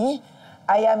can see,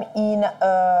 I am in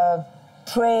a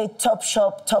Top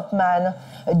Shop, Top Man,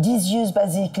 a disused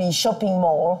basically shopping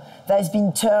mall that has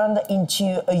been turned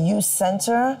into a youth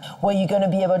center where you're going to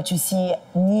be able to see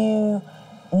new,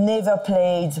 never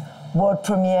played, world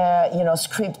premiere,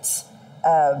 scripts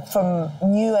from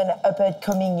new and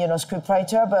up-and-coming,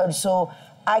 scriptwriter, but also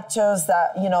actors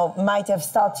that, you know, might have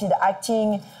started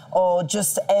acting or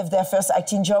just have their first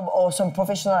acting job, or some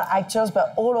professional actors,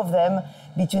 but all of them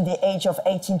between the age of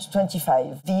 18 to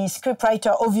 25. The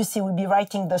scriptwriter obviously will be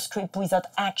writing the script without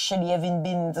actually having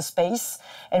been in the space,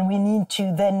 and we need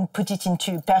to then put it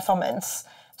into performance.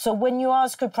 So when you are a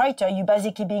scriptwriter, you're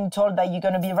basically being told that you're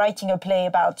going to be writing a play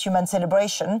about human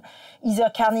celebration, either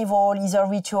carnival, either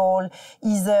ritual,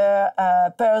 either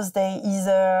birthday,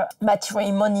 either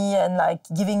matrimony and like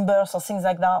giving birth or things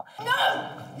like that. No!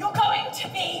 You're going to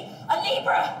be a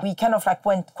Libra! We kind of like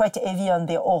went quite heavy on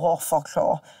the horror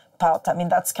folklore part. I mean,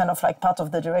 that's kind of like part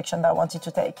of the direction that I wanted to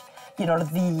take. You know,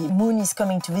 the moon is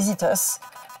coming to visit us.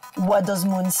 What does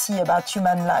Moon see about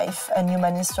human life and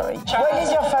human history? When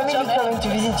is your family coming to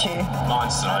visit you?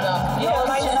 Mine's tonight. Yeah,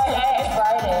 mine's tonight.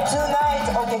 Friday.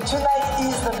 Tonight, okay, tonight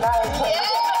is the night.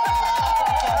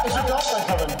 Yeah! Is your girlfriend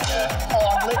coming? Yeah.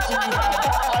 Oh, I'm literally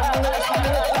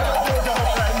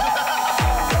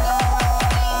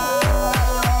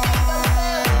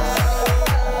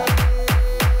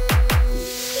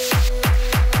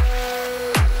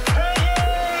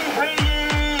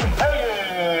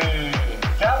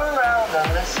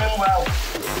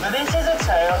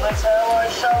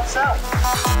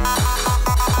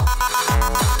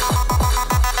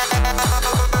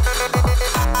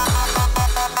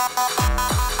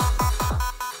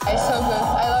It's so good.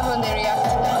 I love when they react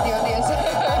to the audience.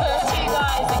 Two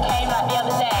guys that came like the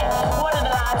other day. One of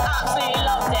the lads absolutely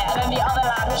loved it, and then the other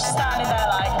lad was just standing there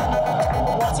like,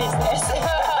 what is this?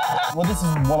 Well, this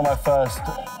is one of my first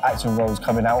acting roles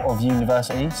coming out of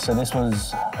university, so this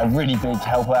was a really big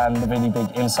help and a really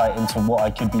big insight into what I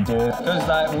could be doing. Because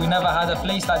like we never had a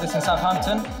place like this in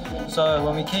Southampton, so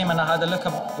when we came and I had a look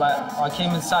up, like I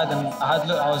came inside and I had a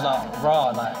look, I was like,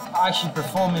 rah, like actually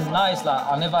performing nice. Like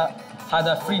I never had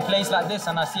a free place like this,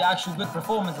 and I see actual good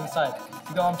performance inside.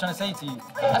 You know what I'm trying to say to you?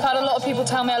 I've had a lot of people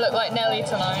tell me I look like Nelly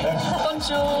tonight.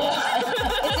 Bonjour.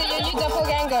 Is it your new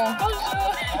doppelganger? Bonjour.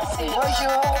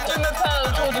 Bonjour.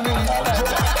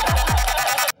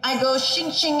 I go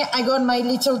shing shing, I go in my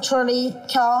little trolley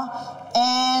car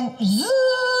and I'm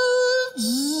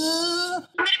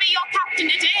gonna be your captain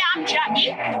today, I'm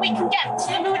Jackie. We can get to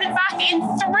the moon and back in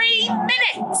 3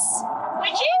 minutes,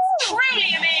 which is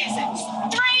truly amazing.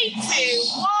 3, 2,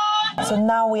 1. So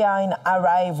now we are in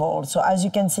Arrival. So as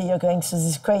you can see, you're going through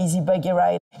this crazy buggy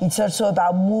ride. It's also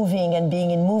about moving and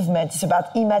being in movement. It's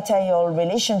about immaterial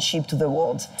relationship to the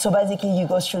world. So basically you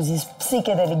go through this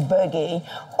psychedelic buggy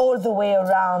all the way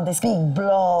around this big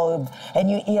blob, and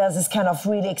you hear this kind of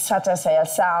really extraterrestrial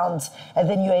sound, and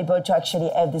then you're able to actually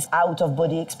have this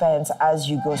out-of-body experience as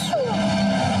you go through.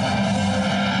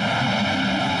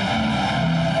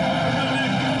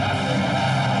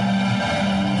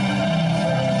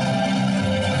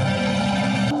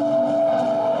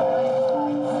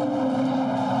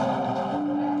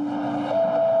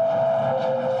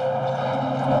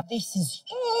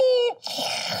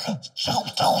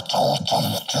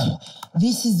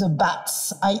 This is the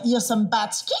bats. I hear some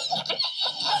bats.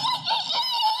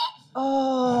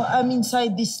 Oh, I'm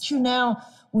inside this tunnel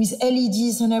with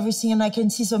LEDs and everything, and I can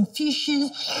see some fishes.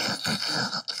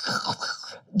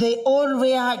 They all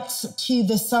react to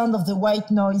the sound of the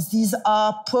white noise. These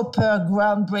are proper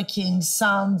groundbreaking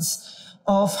sounds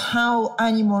of how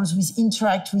animals will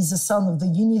interact with the sound of the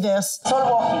universe. It's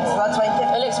all working, so that's why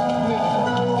it looks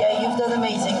really. Yeah, you've done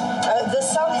amazing. The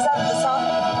sound, is that the sound?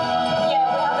 Yeah,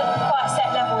 we haven't quite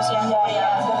set levels yet. Yeah,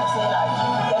 I was gonna say like,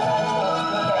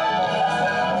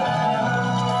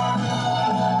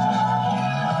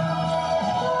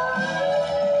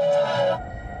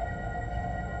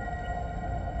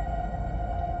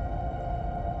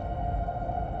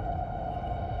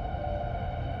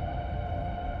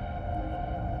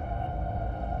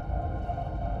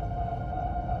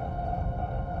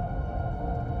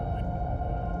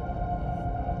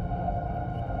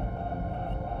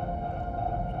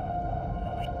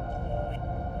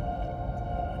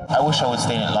 I wish I would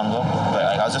stay in it longer, but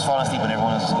like, I was just falling asleep when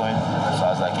everyone else was going, so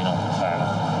I was like, you know,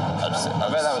 I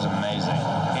bet that was amazing.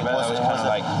 It was kind of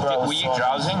like, bro, were you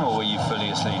drowsing or were you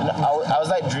fully asleep? I was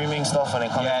like dreaming stuff and then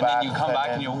coming back. Yeah, and then you come back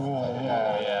and you're,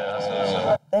 yeah, that's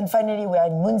awesome. Then finally we are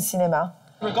in Moon Cinema.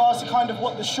 In regards to kind of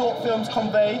what the short films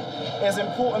convey, is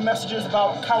important messages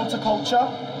about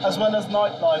counterculture as well as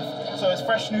nightlife. So it's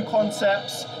fresh new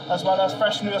concepts as well as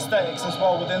fresh new aesthetics as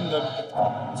well within them.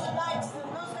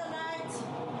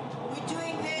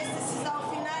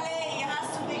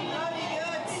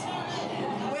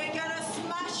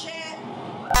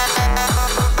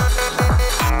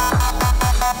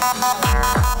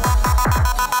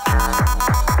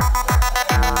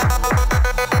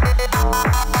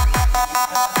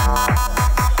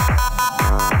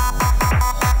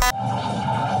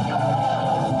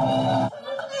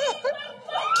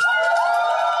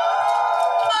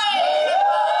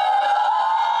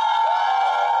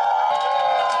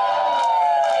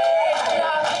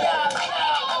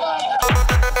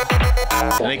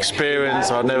 An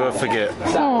experience I'll never forget.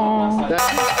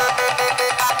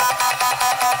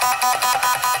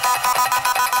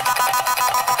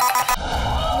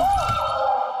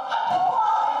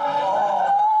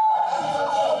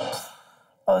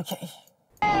 Okay.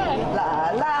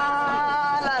 La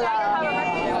la la la.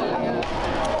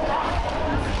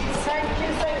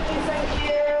 Thank you.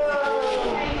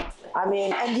 I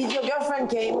mean, and did your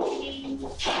girlfriend came?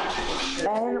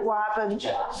 And what happened?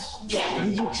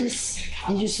 Did you kiss?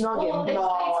 Did you snuggle? No,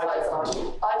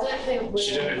 I don't think we.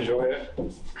 She didn't enjoy it.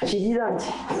 She didn't.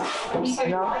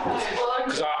 No.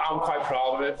 Because I'm quite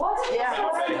proud of it. Yeah.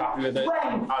 I'm very happy with it.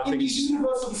 I think it's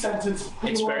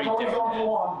very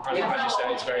different. As you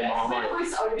say, it's very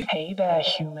Marmite. Hey there,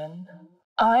 human.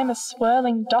 I'm a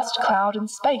swirling dust cloud in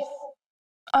space.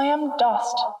 I am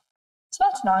dust. So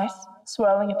that's nice,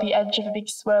 swirling at the edge of a big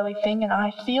swirly thing, and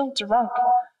I feel drunk.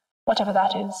 Whatever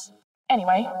that is.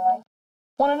 Anyway,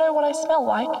 want to know what I smell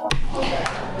like?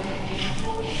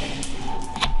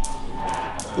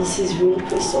 This is really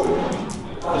crystal.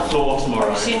 The floor tomorrow.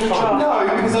 Have you seen the drop? No,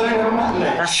 because I don't have a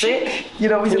matinee. That's it. You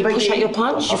know, when you push out your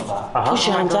punch, you push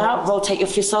your hand out, rotate your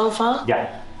fist over.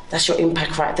 Yeah. That's your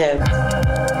impact right there.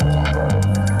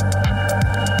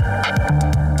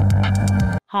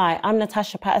 Hi, I'm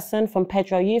Natasha Patterson from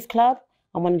Pedro Youth Club.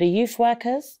 I'm one of the youth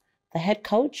workers, the head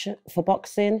coach for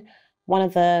boxing, one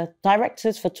of the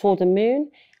directors for Tour de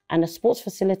Moon, and a sports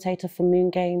facilitator for Moon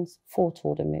Games for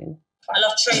Tour de Moon. I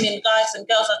love training guys and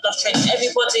girls, I love training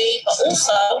everybody, but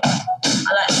also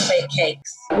I like to bake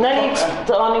cakes. Nelly's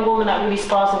the only woman that really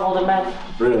spars with all the men.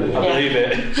 Really? I believe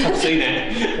it. I've seen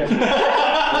it.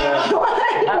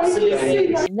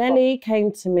 Absolutely. Nelly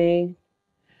came to me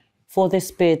for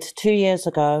this bid 2 years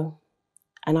ago,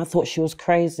 and I thought she was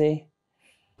crazy.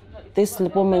 This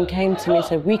woman came to me and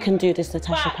said, we can do this,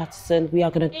 Natasha Patterson. We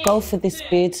are going to go for this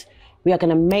bid. We are going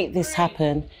to make this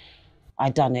happen. I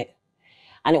done it.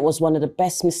 And it was one of the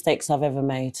best mistakes I've ever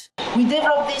made. We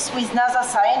developed this with NASA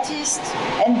scientists,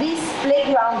 and this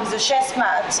playground with a chess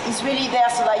mat is really there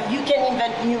so that you can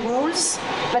invent new rules,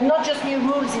 but not just new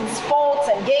rules in sports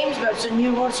and games, but also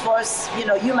new rules for us, you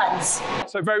know, humans.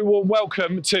 So very warm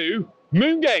welcome to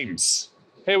Moon Games.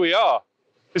 Here we are.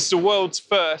 This is the world's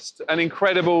first and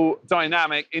incredible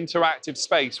dynamic interactive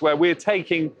space where we're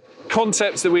taking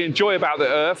concepts that we enjoy about the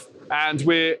Earth and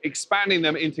we're expanding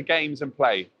them into games and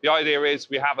play. The idea is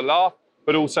we have a laugh,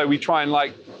 but also we try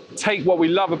and take what we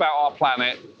love about our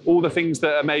planet, all the things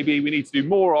that maybe we need to do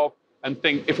more of, and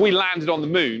think, if we landed on the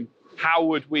moon, how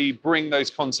would we bring those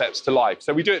concepts to life?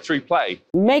 So we do it through play.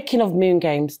 Making of Moon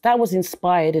Games, that was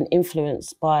inspired and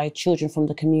influenced by children from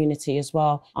the community as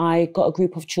well. I got a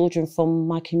group of children from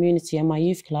my community and my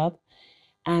youth club,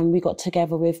 and we got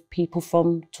together with people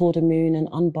from Tour de Moon and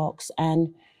Unboxed,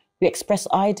 and we expressed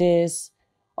ideas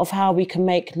of how we can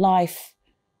make life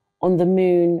on the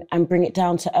moon and bring it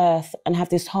down to Earth and have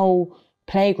this whole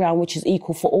playground which is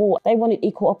equal for all. They wanted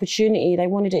equal opportunity. They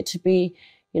wanted it to be,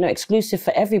 you know, exclusive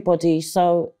for everybody.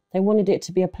 So they wanted it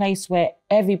to be a place where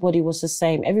everybody was the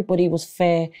same. Everybody was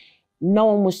fair. No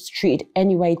one was treated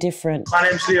any way different. My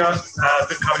name's Leon. I've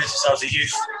been coming here since I was a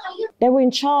youth. They were in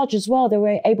charge as well. They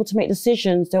were able to make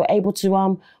decisions. They were able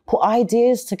to put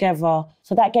ideas together.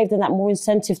 So that gave them that more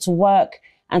incentive to work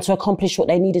and to accomplish what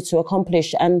they needed to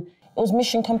accomplish. And it was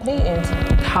mission completed.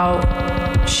 I'm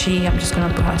just going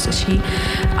to put her as she,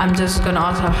 I'm just going to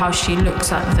ask her how she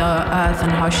looks at the Earth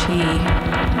and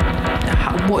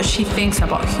what she thinks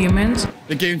about humans.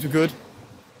 The games were good,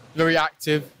 very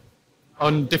active,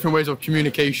 on different ways of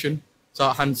communication, so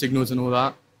hand signals and all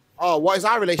that. Oh, what is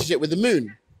our relationship with the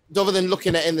moon? Other than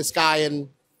looking at it in the sky, and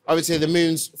obviously the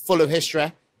moon's full of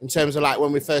history in terms of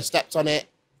when we first stepped on it.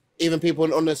 Even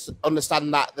people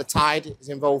understand that the tide is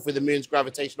involved with the moon's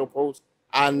gravitational pulls.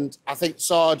 And I think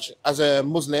Sarge, as a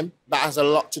Muslim, that has a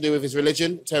lot to do with his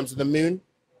religion in terms of the moon,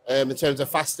 in terms of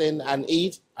fasting and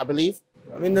Eid, I believe.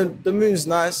 I mean, the moon's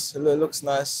nice, it looks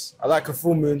nice. I like a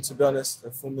full moon, to be honest. The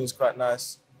full moon's quite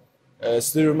nice.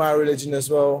 It's to do with my religion as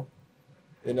well.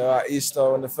 You know, at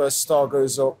Easter, when the first star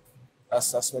goes up,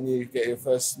 that's when you get your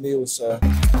first meal, so.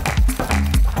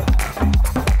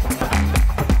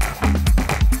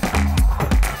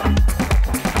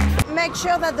 Make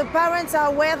sure that the parents are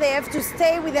aware they have to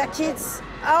stay with their kids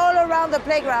all around the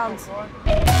playground.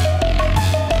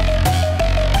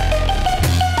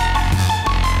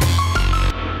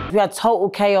 We had total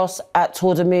chaos at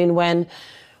Tour de Moon when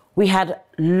we had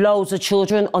loads of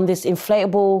children on this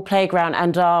inflatable playground,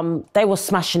 and they were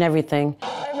smashing everything.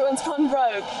 Everyone's gone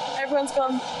rogue. Everyone's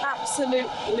gone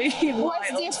absolutely wild.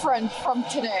 What's different from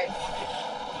today?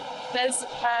 There's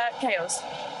chaos.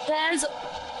 There's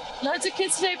loads of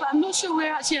kids today, but I'm not sure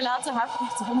we're actually allowed to have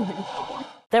kids, are we?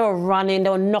 They were running, they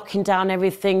were knocking down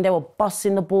everything, they were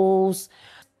busting the balls.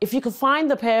 If you could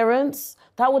find the parents,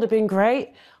 that would have been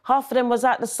great. Half of them was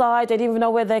at the side, they didn't even know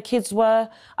where their kids were.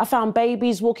 I found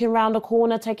babies walking around the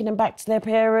corner, taking them back to their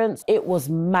parents. It was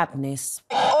madness.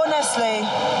 Honestly.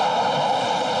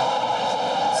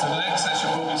 So the next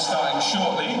session will be starting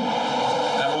shortly,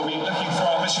 and we'll be looking for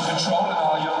our mission control and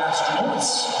our young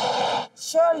astronauts.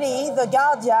 Surely the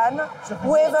guardian,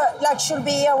 whoever, like, should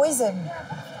be here with him.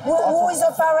 Who is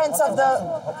the parents of the...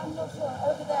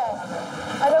 Over there.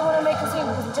 I don't want to make a scene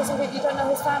because just in case you don't know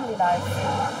his family life.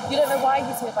 You don't know why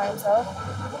he's here by himself.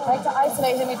 Like, to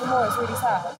isolate him even more is really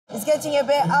sad. It's getting a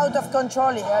bit out of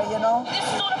control here, you know? This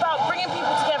is all about bringing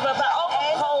people together, about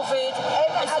COVID.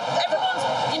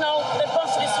 Everyone's, you know, they've gone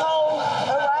through this whole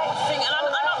thing. And I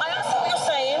understand what you're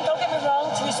saying, don't get me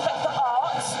wrong, to respect the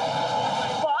arts.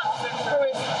 But there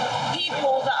is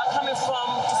people that are coming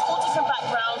from just all different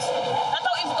backgrounds that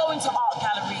don't even go into art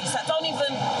galleries, that don't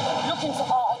even look into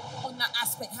art on that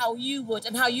aspect, how you would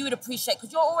and how you would appreciate,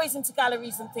 because you're always into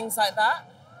galleries and things like that.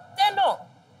 They're not.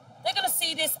 They're going to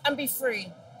see this and be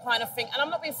free, kind of thing. And I'm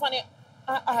not being funny.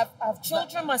 I have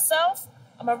children myself.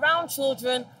 I'm around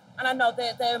children, and I know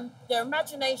their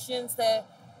imaginations, they're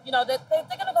going to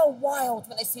go wild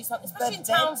when they see something, especially in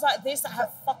towns like this that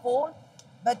have fuck all.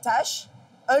 But Tash,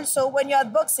 also when you're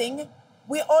at boxing,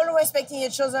 we're all respecting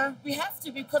each other. We have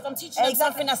to, because I'm teaching them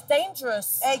something that's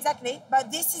dangerous. Exactly, but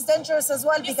this is dangerous as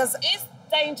well because it's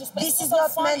dangerous. But this it's is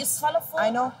not fun, meant. It's colourful. I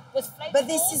know, but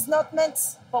this is not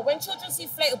meant. But when children see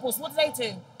inflatables, what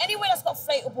do? Anywhere that's got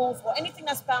inflatables or anything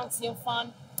that's bouncy and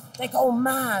fun, they go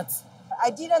mad. I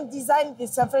didn't design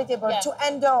this inflatable to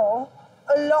handle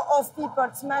a lot of people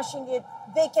smashing it.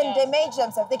 They can damage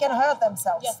themselves. They can hurt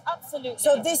themselves. Yes, absolutely.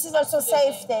 So this is also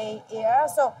safety here.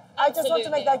 So I just want to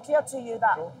make that clear to you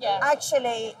that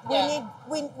actually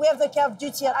we have the care of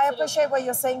duty. And I appreciate what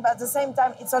you're saying, but at the same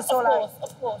time, it's also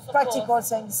practical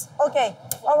things. Okay,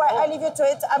 all right, I leave you to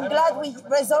it. I'm glad we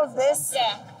resolved this.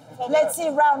 Yeah. Let's see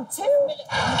round 2.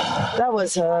 That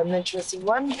was an interesting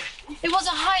one. It was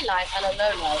a highlight and a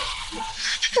low light.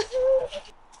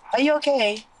 Are you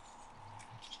okay?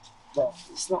 Well,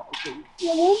 it's not okay.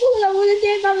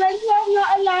 I'm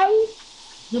not allowed.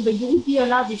 No, but you would be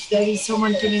allowed if there is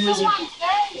someone coming with you.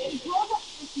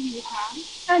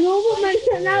 I know, but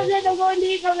now that I'm going to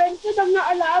leave, I'm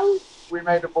not allowed. We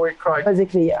made a boy cry.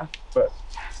 Basically, yeah. But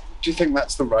do you think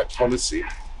that's the right policy?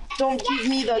 Don't give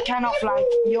me the kind of like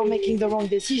you're making the wrong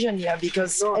decision here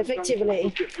because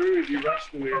effectively.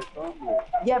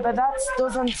 Yeah, but that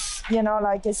doesn't,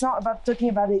 like it's not about talking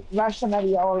about it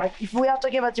rationally or like if we are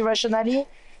talking about it rationally,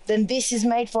 then this is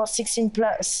made for 16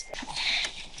 plus.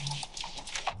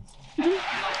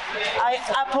 I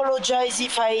apologize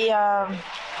if I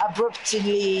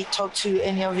abruptly talk to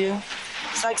any of you.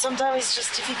 It's like sometimes it's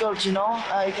just difficult,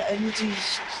 Like I need to,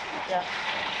 yeah.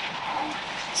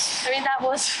 I mean, that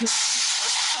was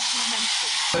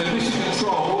So mission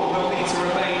control will need to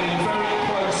remain in very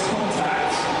close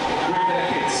contact with their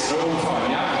kids at all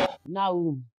time, yeah?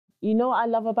 Naum. You know what I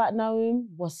love about Naum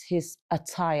was his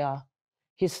attire,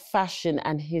 his fashion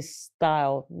and his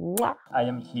style. Mwah. I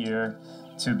am here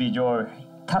to be your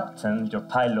captain, your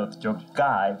pilot, your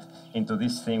guide into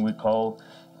this thing we call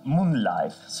Moon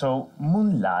Life. So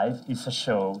Moon Life is a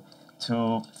show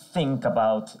to think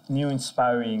about new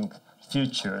inspiring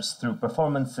futures through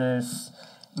performances,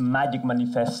 magic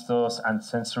manifestos, and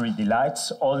sensory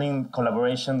delights, all in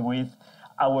collaboration with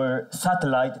our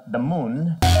satellite, the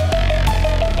Moon.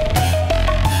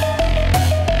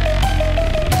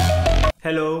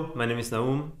 Hello, my name is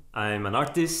Naum. I'm an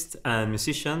artist and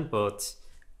musician, but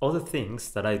all the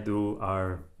things that I do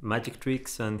are magic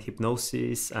tricks and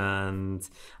hypnosis and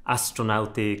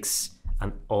astronautics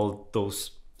and all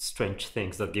those strange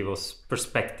things that give us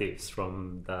perspectives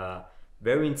from the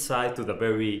very inside to the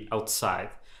very outside.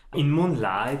 In Moon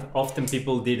Life, often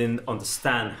people didn't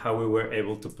understand how we were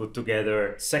able to put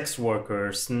together sex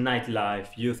workers,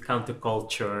 nightlife, youth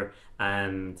counterculture,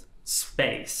 and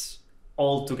space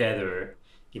all together.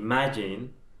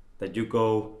 Imagine that you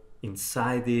go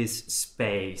inside this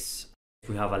space.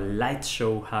 We have a light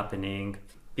show happening.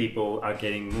 People are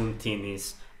getting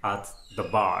moontinis at the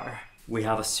bar. We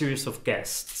have a series of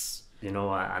guests.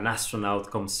 An astronaut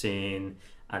comes in,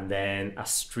 and then a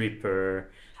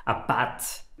stripper, a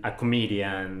bat, a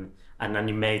comedian, an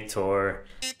animator.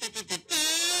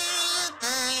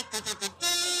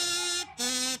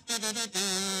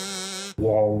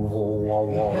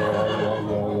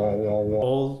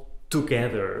 All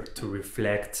together to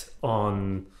reflect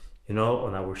on,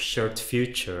 on our shared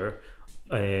future.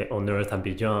 on Earth and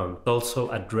beyond, also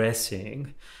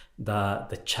addressing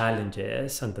the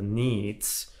challenges and the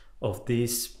needs of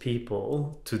these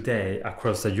people today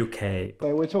across the UK.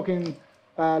 So we're talking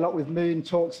a lot with Moon,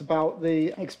 talks about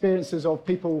the experiences of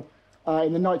people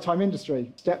in the nighttime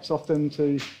industry. Steps often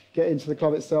to get into the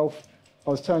club itself. I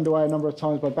was turned away a number of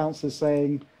times by bouncers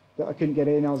saying that I couldn't get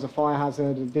in, I was a fire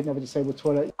hazard and didn't have a disabled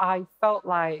toilet. I felt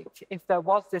like if there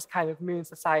was this kind of Moon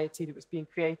society that was being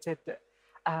created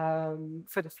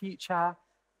for the future,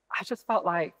 I just felt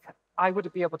like I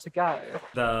wouldn't be able to go.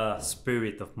 The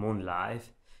spirit of Moon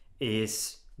Life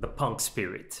is the punk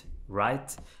spirit,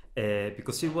 right?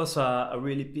 Because it was a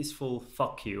really peaceful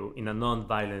fuck you in a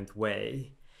non-violent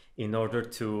way in order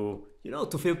to,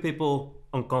 to feel people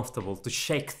uncomfortable, to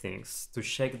shake things, to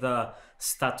shake the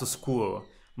status quo.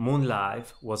 Moon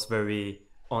Life was very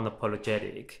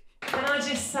unapologetic. Can I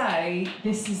just say,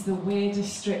 this is the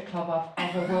weirdest strip club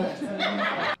I've ever worked in.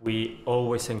 We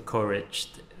always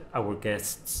encouraged our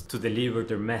guests to deliver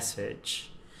their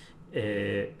message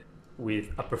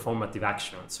with a performative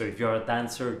action. So if you're a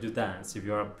dancer, you dance. If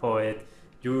you're a poet,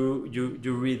 you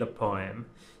read a poem.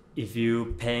 If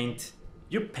you paint,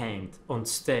 you paint on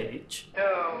stage. 2,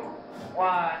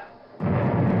 1.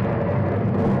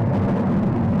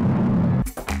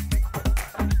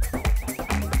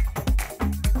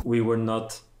 We were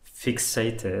not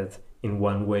fixated in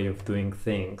one way of doing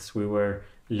things. We were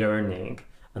learning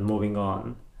and moving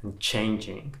on and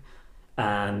changing.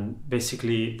 And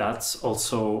basically, that's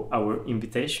also our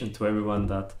invitation to everyone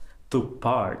that took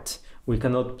part. We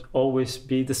cannot always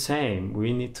be the same.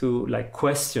 We need to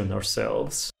question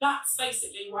ourselves. That's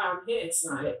basically why I'm here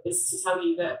tonight, is to tell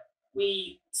you that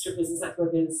we strippers and sex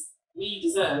workers, we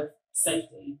deserve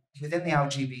safety. Within the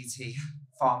LGBT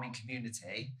farming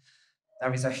community,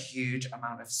 there is a huge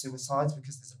amount of suicides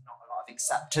because there's not a lot of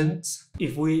acceptance.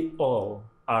 If we all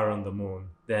are on the moon,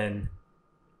 then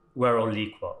we're all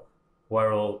equal.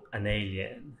 We're all an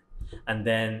alien. And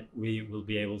then we will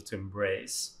be able to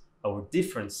embrace our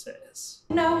differences.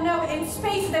 No, in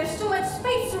space, there's too much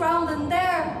space around in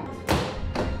there.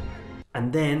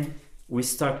 And then we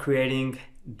start creating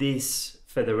this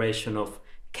federation of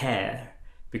care,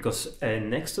 because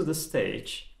next to the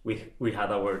stage, we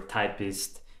had our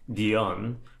typist,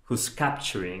 Dion, who's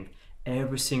capturing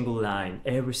every single line,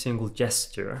 every single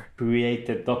gesture,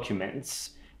 created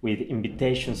documents with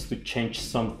invitations to change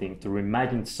something, to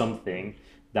reimagine something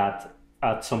that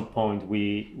at some point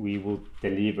we will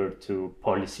deliver to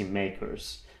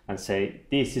policymakers and say,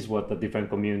 this is what the different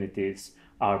communities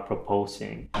are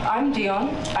proposing. I'm Dion,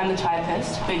 I'm the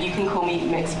typist, but you can call me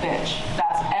Mixed Bitch.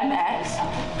 That's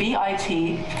MXBITCHFUCKOFF.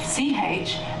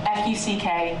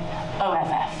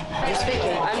 You're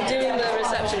speaking. I'm doing the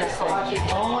receptionist thing.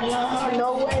 Oh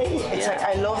no way! It's like,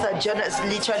 I love that John has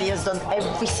done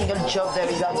every single job there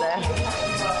is out there.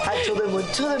 To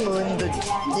the moon, the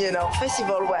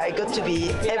festival where I got to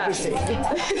be everything.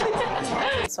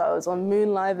 So I was on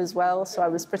Moon Live as well, so I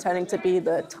was pretending to be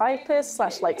the typist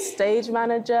 / stage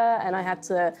manager, and I had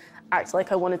to act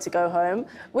like I wanted to go home,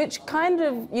 which kind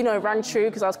of, ran true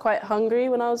because I was quite hungry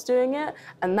when I was doing it,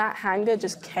 and that hunger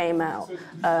just came out.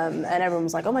 And everyone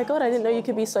was like, oh my God, I didn't know you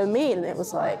could be so mean. And it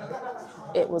was like,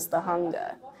 it was the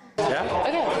hunger. Yeah?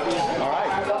 Okay. All right.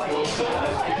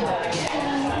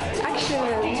 Action.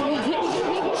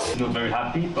 Not very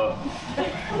happy, but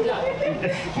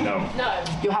no.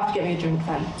 You'll have to get me a drink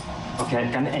then. Okay,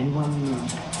 can anyone...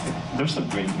 There's a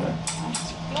drink there.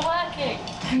 You're working.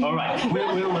 All right,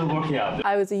 we'll work it out.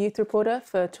 I was a youth reporter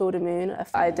for Tour de Moon.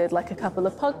 I did a couple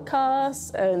of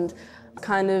podcasts and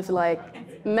kind of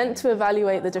meant to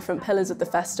evaluate the different pillars of the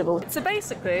festival. So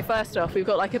basically, first off, we've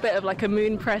got a bit of a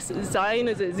Moon Press Zine,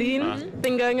 is it Zine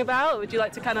thing going about? Would you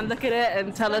like to kind of look at it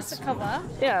and tell us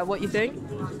what you think?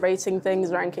 Rating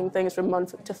things, ranking things from 1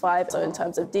 to 5. So in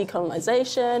terms of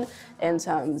decolonization, in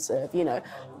terms of,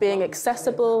 being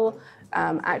accessible,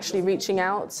 actually reaching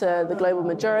out to the global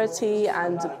majority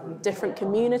and different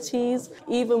communities.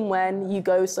 Even when you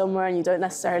go somewhere and you don't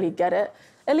necessarily get it,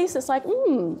 at least it's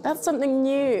that's something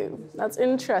new, that's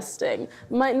interesting.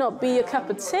 Might not be your cup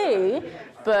of tea,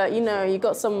 but you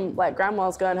got some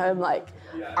grandmas going home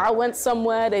I went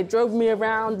somewhere, they drove me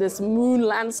around this moon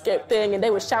landscape thing and they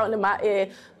were shouting in my ear.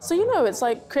 So, it's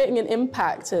creating an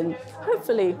impact and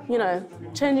hopefully,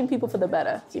 changing people for the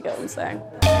better, if you get what I'm saying.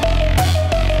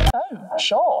 Oh,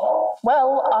 sure.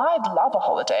 Well, I'd love a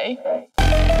holiday.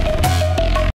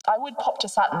 I would pop to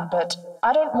Saturn, but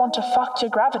I don't want to fuck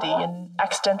your gravity and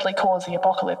accidentally cause the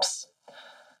apocalypse.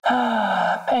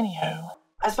 Anywho.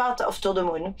 As as part of Tour de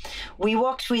Moon, we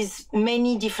worked with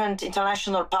many different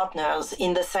international partners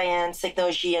in the science,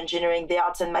 technology, engineering, the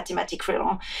arts, and mathematics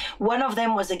realm. One of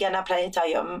them was the Ghana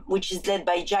Planetarium, which is led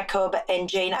by Jacob and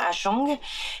Jane Ashong.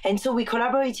 And so we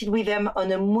collaborated with them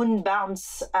on a moon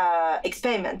bounce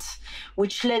experiment,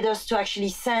 which led us to actually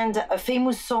send a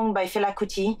famous song by Fela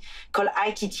Kuti called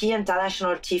ITT,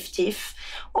 International Tiff Tiff,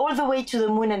 all the way to the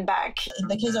moon and back. In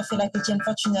the case of Fela Kuti,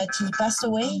 unfortunately, he passed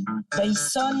away, but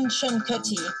his son, Sean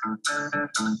Kuti,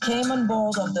 came on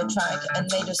board of the track and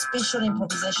made a special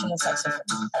improvisation on saxophone.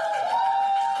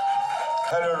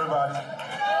 Hello, everybody.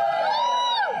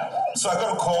 So I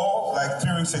got a call like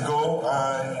 3 weeks ago,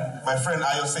 and my friend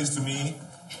Ayo says to me,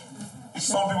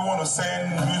 some people want to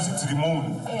send music to the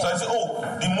moon. So I said, oh,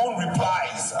 the moon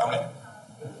replies. I'm like,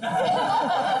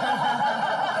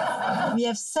 we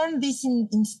have sent this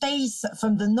in space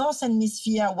from the North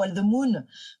Hemisphere while the moon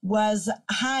was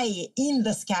high in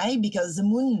the sky, because the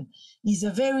moon is a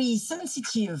very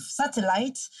sensitive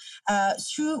satellite,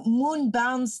 through moon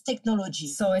bounce technology.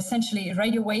 So essentially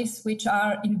radio waves, which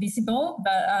are invisible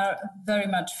but are very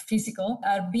much physical,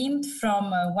 are beamed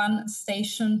from one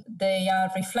station. They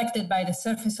are reflected by the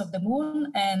surface of the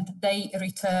moon and they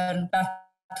return back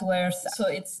to Earth. So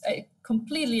it's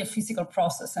completely a physical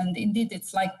process, and indeed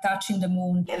it's like touching the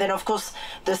moon. And then of course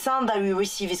the sound that we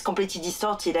receive is completely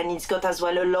distorted, and it's got as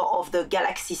well a lot of the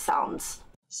galaxy sounds.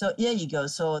 So here you go.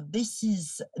 So this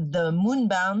is the moon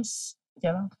bounce.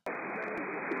 Yeah.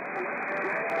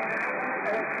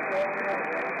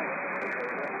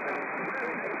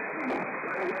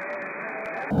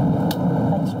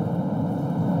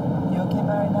 You okay,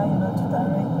 Marina? You're not too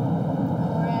tired?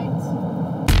 All right.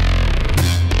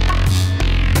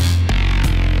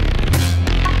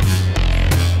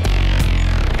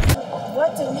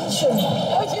 What a mission!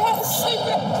 Oh, yes!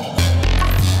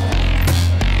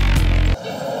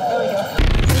 There we go.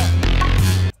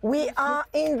 We are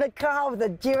in the car of the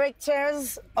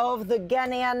directors of the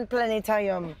Ghanaian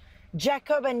Planetarium,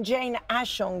 Jacob and Jane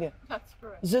Ashong. That's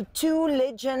correct. The two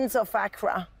legends of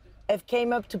Accra have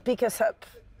came up to pick us up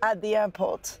at the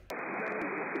airport.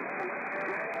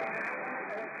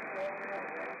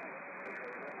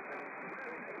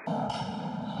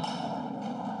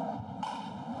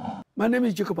 My name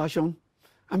is Jacob Ashong.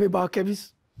 I'm a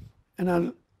biochemist, and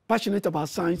I'm passionate about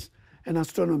science and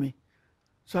astronomy.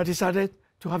 So I decided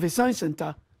to have a science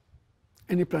center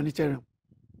and a planetarium.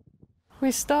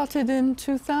 We started in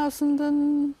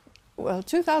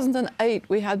 2008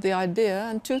 we had the idea,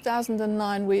 and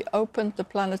 2009 we opened the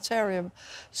planetarium.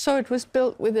 So it was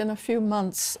built within a few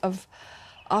months of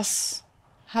us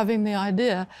having the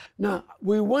idea. Now,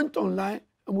 we went online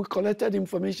and we collected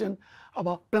information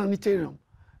about planetarium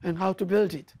and how to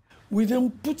build it. We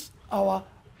then put our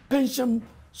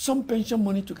some pension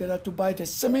money together to buy the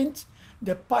cement,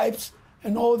 the pipes,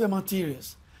 and all the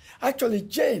materials. Actually,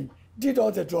 Jane did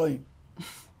all the drawing.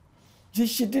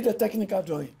 She did the technical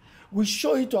drawing. We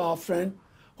show it to our friend,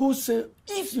 who said,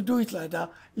 if you do it like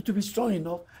that, it will be strong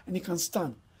enough and it can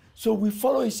stand. So we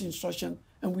follow his instruction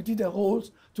and we did the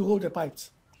holes to hold the pipes.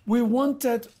 We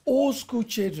wanted all school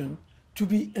children to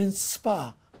be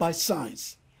inspired by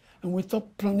science. And we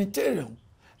thought planetarium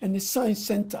and the science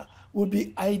center would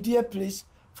be ideal place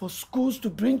for schools to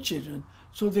bring children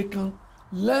so they can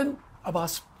learn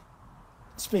about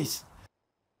space.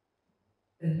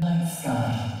 The night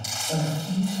sky,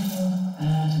 both beautiful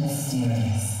and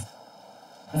mysterious.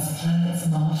 As planets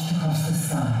marched across the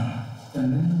sky, the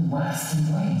moon waxed and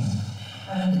waned,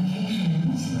 and occasional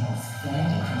meteors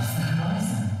flared across the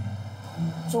horizon.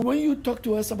 So when you talk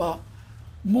to us about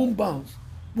moon bounce,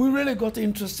 we really got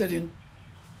interested in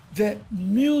the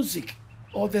music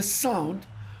or the sound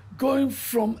going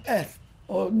from Earth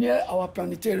or near our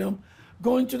planetarium,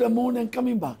 going to the moon and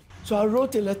coming back. So I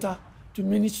wrote a letter to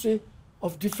Ministry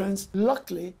of Defense.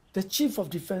 Luckily, the Chief of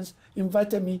Defense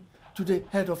invited me to the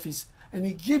head office, and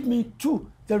he gave me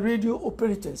the radio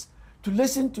operators to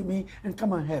listen to me and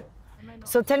come and help.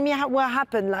 So tell me what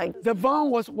happened. Like the van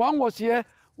one was here,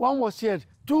 one was here.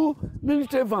 2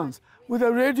 military vans with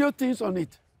the radio things on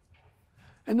it.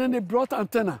 And then they brought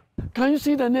antenna. Can you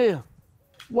see the nail?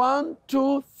 1,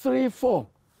 2, 3, 4.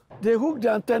 They hooked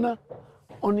the antenna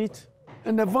on it,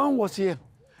 and the van was here.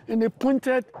 And they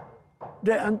pointed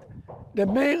the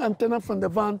main antenna from the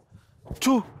van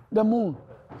to the moon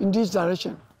in this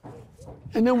direction.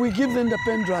 And then we give them the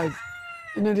pen drive,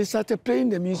 and then they started playing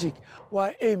the music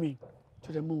while aiming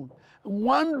to the moon. And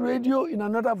one radio in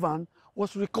another van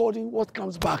was recording what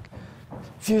comes back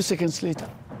a few seconds later.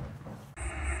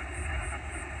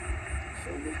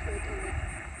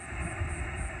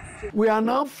 We are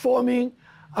now forming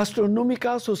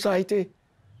Astronomical Society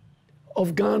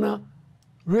of Ghana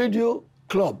radio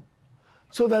club,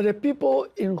 so that the people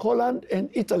in Holland and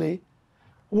Italy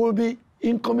will be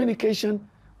in communication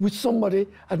with somebody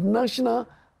at National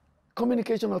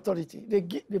Communication Authority.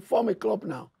 They form a club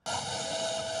now.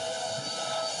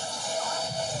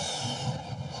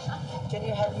 Can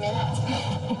you help me?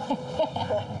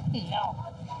 No.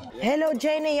 Hello,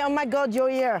 Janie. Oh my God, you're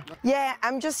here. Yeah,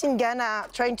 I'm just in Ghana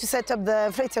trying to set up the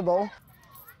inflatable.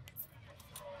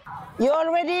 You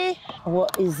all ready?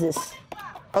 What is this?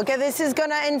 Okay, this is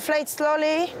gonna inflate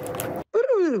slowly. What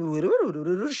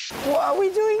are we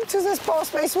doing to this poor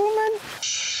space woman?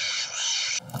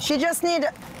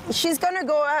 She's gonna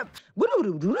go up.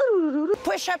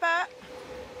 Push up her.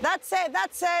 That's it,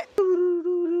 that's it.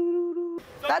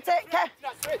 That's it, okay.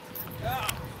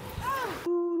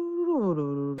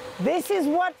 This is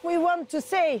what we want to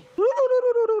see.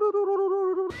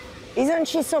 Isn't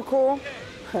she so cool?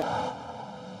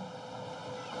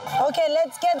 Okay,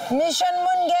 let's get Mission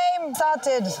Moon Game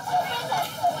started.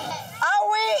 Are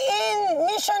we in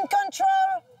mission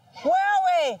control? Where are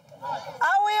we?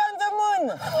 Are we on the moon?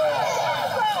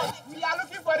 We are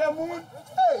looking for the moon.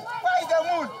 Hey, where is the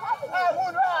moon? Hey,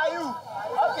 moon, where are you?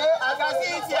 Okay, I can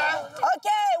see it here.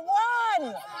 Okay,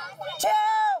 1, 2,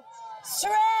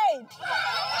 3.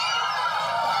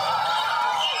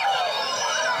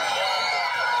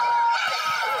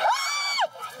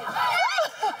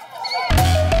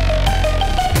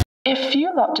 If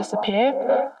you lot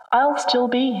disappear, I'll still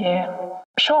be here.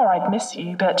 Sure, I'd miss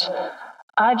you, but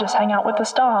I just hang out with the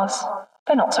stars.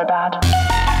 They're not so bad.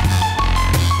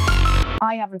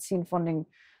 I haven't seen funding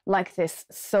like this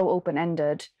so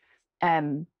open-ended,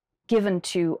 given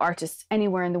to artists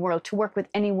anywhere in the world to work with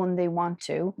anyone they want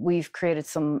to. We've created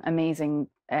some amazing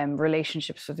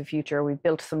relationships for the future. We've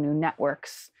built some new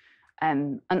networks.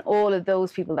 And all of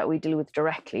those people that we deal with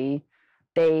directly,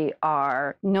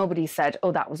 nobody said,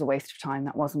 oh, that was a waste of time,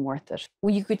 that wasn't worth it.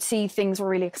 Well, you could see things were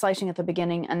really exciting at the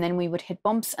beginning, and then we would hit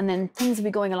bumps, and then things would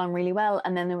be going along really well,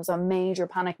 and then there was a major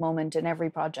panic moment in every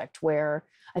project where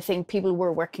I think people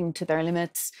were working to their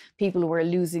limits, people were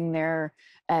losing their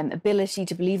ability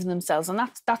to believe in themselves, and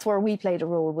that's where we played a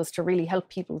role, was to really help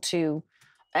people to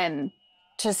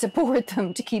support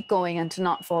them to keep going and to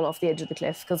not fall off the edge of the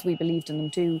cliff, because we believed in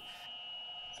them too.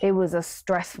 It was a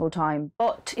stressful time,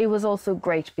 but it was also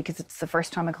great because it's the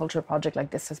first time a cultural project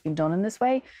like this has been done in this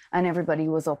way, and everybody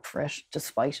was up for it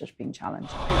despite it being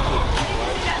challenging.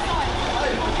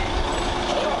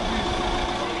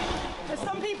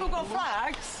 Some people got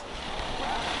flags.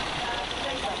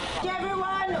 Okay,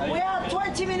 everyone, we are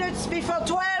 20 minutes before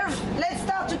 12. Let's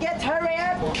start to get hurry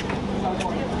up.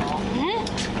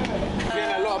 Being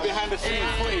a lot of behind the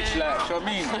scenes footage, like, do you know what I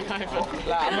mean?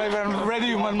 Like, I'm not even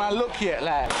ready when my look yet,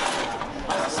 like.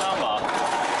 Summer.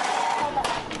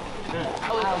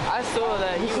 I saw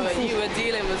that you were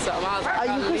dealing with something. I was like,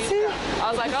 I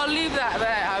was like, I'll leave that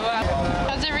there.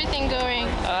 How's everything going?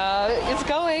 It's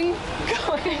going.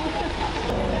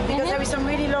 Because there is some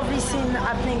really lovely scene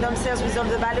happening downstairs with all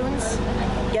the balloons.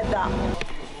 Get that.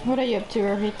 What are you up to,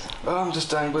 Rohit? I'm just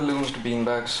tying balloons to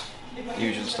beanbags.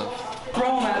 Usual stuff.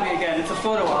 Throw them at me again, it's a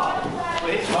photo op.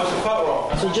 It's a photo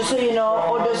op. So just so you know,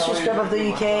 oldest youth club of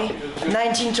the UK,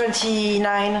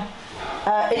 1929.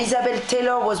 Elizabeth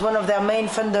Taylor was one of their main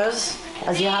funders,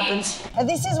 as it happens. And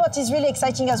this is what is really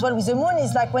exciting as well with the moon,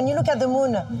 is like when you look at the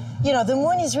moon, you know, the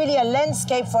moon is really a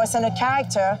landscape for us and a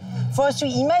character for us to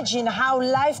imagine how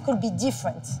life could be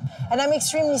different. And I'm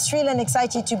extremely thrilled and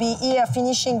excited to be here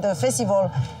finishing the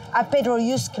festival at Pedro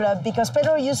Youth Club, because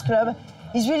Pedro Youth Club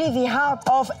is really the heart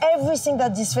of everything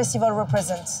that this festival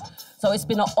represents. So it's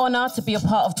been an honour to be a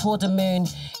part of Tour de Moon.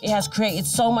 It has created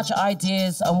so much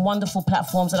ideas and wonderful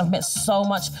platforms, and I've met so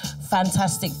much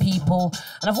fantastic people.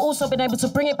 And I've also been able to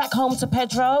bring it back home to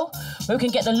Pedro, where we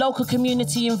can get the local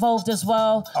community involved as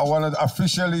well. I want to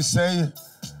officially say,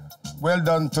 well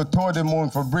done to Tour de Moon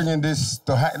for bringing this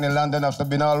to Hackney, London, after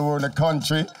being all over the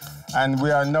country. And we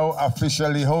are now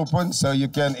officially open, so you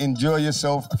can enjoy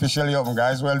yourself officially open,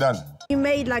 guys. Well done. You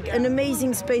made like an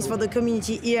amazing space for the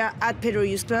community here at Pedro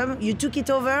Youth Club. You took it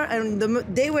over, and the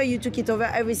day where you took it over,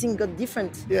 everything got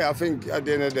different. Yeah, I think at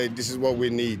the end of the day, this is what we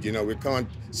need. You know, we can't,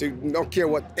 so don't care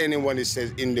what anyone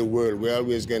says in the world. We're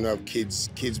always going to have kids.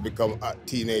 Kids become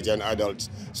teenage and adults.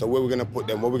 So where we're going to put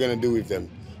them, what we're going to do with them.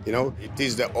 You know, it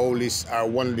is the oldest,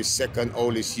 one of the second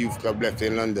oldest youth club left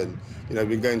in London. You know,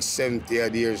 we've been going 70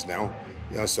 odd years now.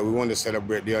 You know, so we want to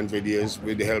celebrate the 100 years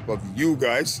with the help of you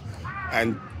guys,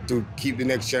 and to keep the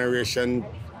next generation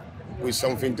with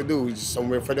something to do,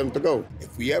 somewhere for them to go.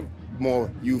 If we have more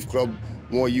youth club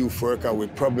more youth worker. We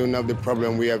probably don't have the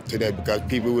problem we have today because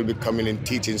people will be coming and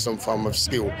teaching some form of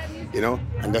skill, you know,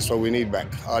 and that's what we need back.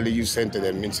 All the youth sent to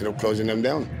them instead of closing them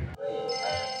down.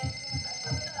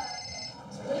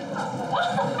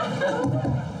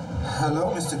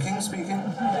 Hello, Mr. King speaking.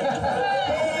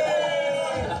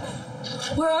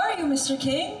 Where are you, Mr.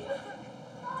 King?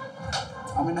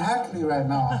 I'm in Hackney right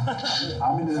now.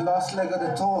 I'm in the last leg of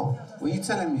the tour. What are you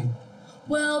telling me?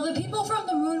 Well, the people from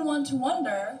the moon want to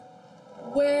wonder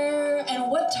where and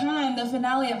what time the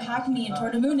finale of Hackney and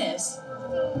Tour de Moon is.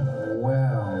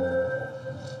 Well,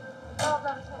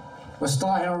 we're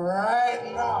starting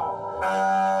right now.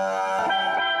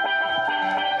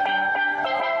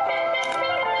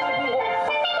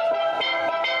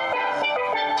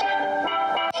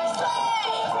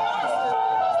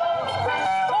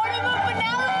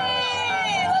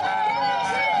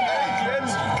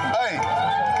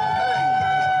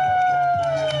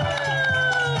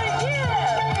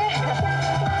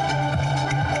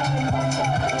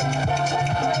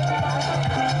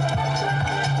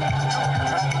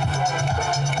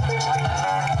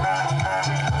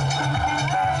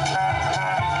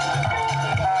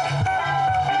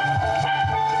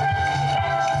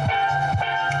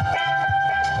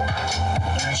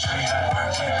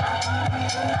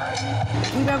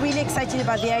 We were really excited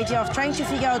about the idea of trying to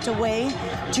figure out a way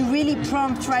to really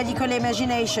prompt radical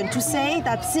imagination, to say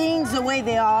that things the way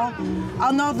they are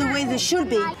not the way they should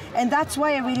be. And that's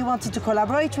why I really wanted to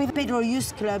collaborate with Pedro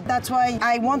Youth Club. That's why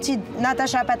I wanted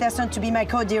Natasha Patterson to be my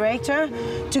co-director,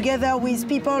 together with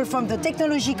people from the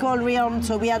technological realm.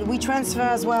 So we had WeTransfer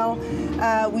as well,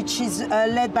 which is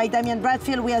led by Damian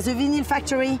Bradfield. We have the Vinyl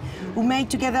Factory, who made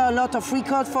together a lot of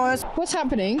records for us. What's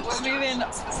happening? We're moving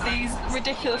these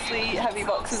ridiculously heavy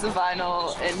boxes of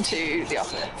vinyl into the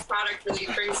office. This product really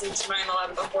brings into mind a lot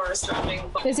of the horror surrounding.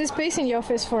 Is there space in your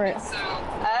office for it?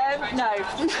 No,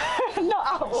 not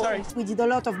at all. Sorry. We did a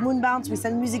lot of moonbounds. We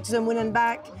sent music to the moon and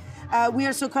back. We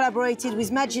also collaborated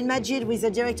with Majid, with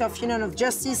the director of Union of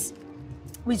Justice,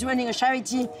 who is running a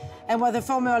charity and was the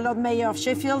former Lord Mayor of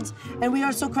Sheffield. And we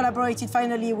also collaborated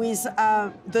finally with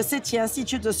the SETI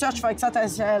Institute, the Search for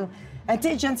Extraterrestrial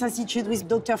Intelligence Institute, with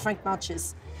Dr. Frank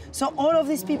Marches. So all of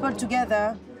these people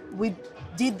together, we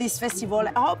did this festival.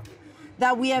 I hope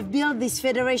that we have built this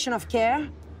federation of care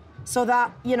so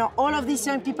that, you know, all of these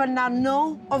young people now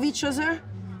know of each other,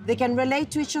 they can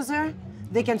relate to each other,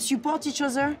 they can support each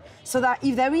other, so that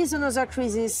if there is another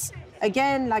crisis,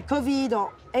 again, like COVID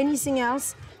or anything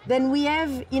else, then we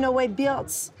have, in a way,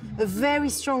 built a very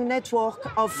strong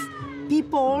network of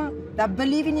people that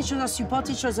believe in each other, support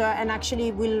each other, and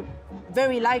actually will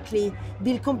very likely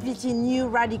build completely new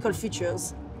radical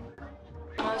futures.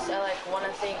 Most I want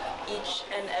to thank each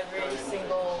and every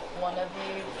single one of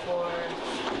you for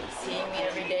seeing me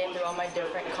every day through all my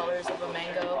different colors of a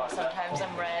mango. Sometimes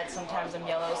I'm red, sometimes I'm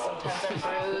yellow, sometimes I'm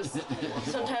bruised,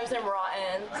 sometimes I'm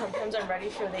rotten, sometimes I'm ready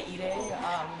for the eating.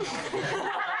 I'm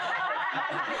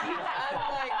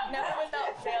never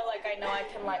without fail, I know I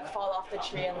can fall off the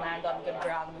tree and land on good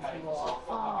ground with you all.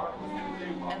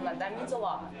 And that means a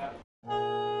lot.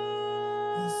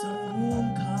 It's a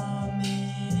moon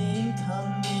coming,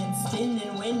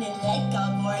 spinning, winning like a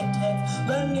vortex,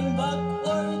 running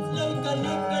backwards like a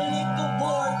little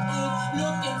vortex,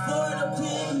 looking for the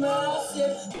big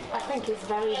massive. I think it's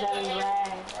very, very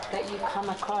rare that you come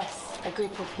across a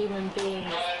group of human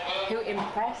beings who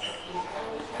impress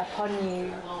upon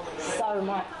you so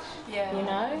much, you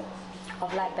know,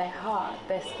 of their heart,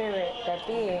 their spirit, their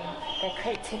being, their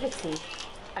creativity.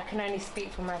 I can only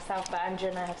speak for myself, but Andrew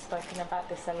and I have spoken about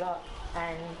this a lot,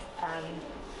 and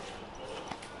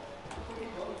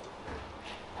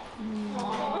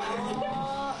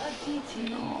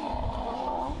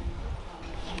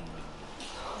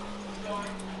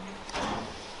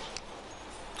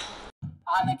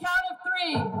On the count of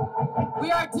 3,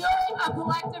 we are doing a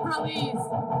collective release.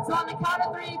 So on the count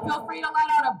of 3, feel free to let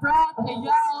out a breath, a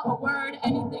yell, a word,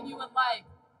 anything you would like.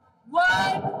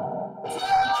 1, 2,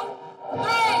 3.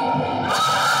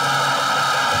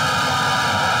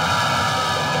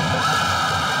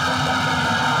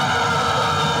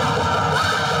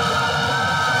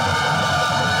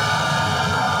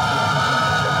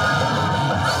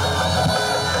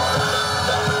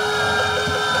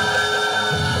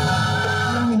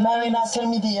 Tell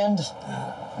me the end.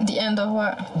 The end of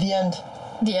what? The end.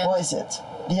 The end. What is it?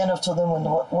 The end of Tour de Moon.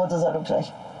 What does that look like?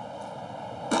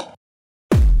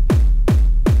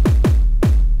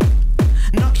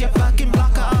 Knock your fucking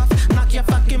block off. Knock your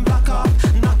fucking block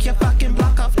off. Knock your fucking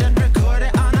block off. Then record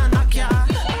it on a Nokia.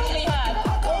 Literally had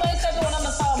almost everyone on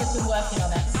the farm has been working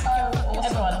on it.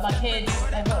 Everyone, my kids,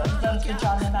 everyone, done good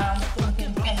job in the band, doing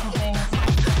good things.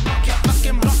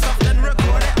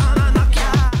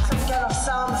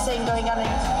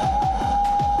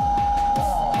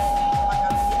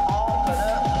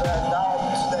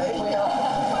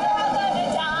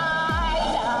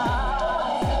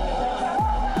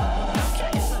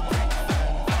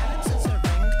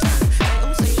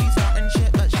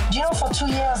 2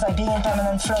 years, like being in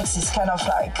permanent flux is kind of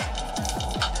like,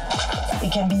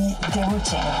 it can be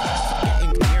derouting.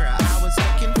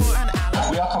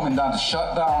 We are coming down to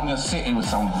shut down your city with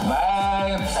some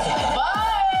vibes.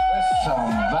 With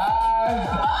some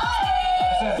vibes.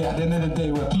 At the end of the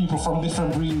day, we're people from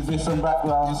different breeds, different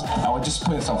backgrounds, and we're just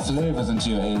putting some flavors into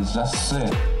your ears. That's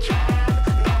it.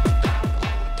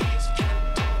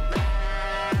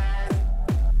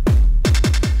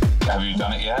 Have you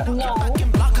done it yet? No.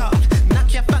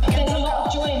 There's a lot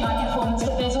of joy in my performance,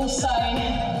 but there's also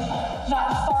that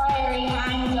fiery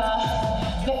anger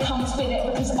that comes with it,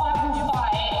 because I will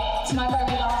fight to my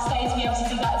very last day to be able to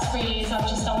do that as freely as I've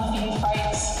just done for you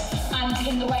folks, and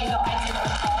in the way that I do it.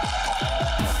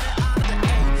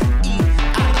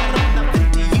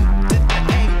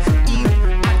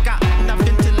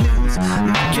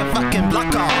 Knock your fucking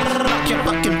block off, knock your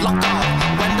fucking block off.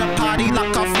 When the party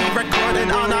lock off, we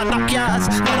recording on our Nokias.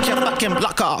 Knock your fucking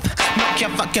block off, knock your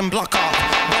fucking block off.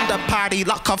 When the party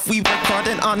lock off, we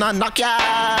recording on our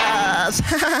Nokias.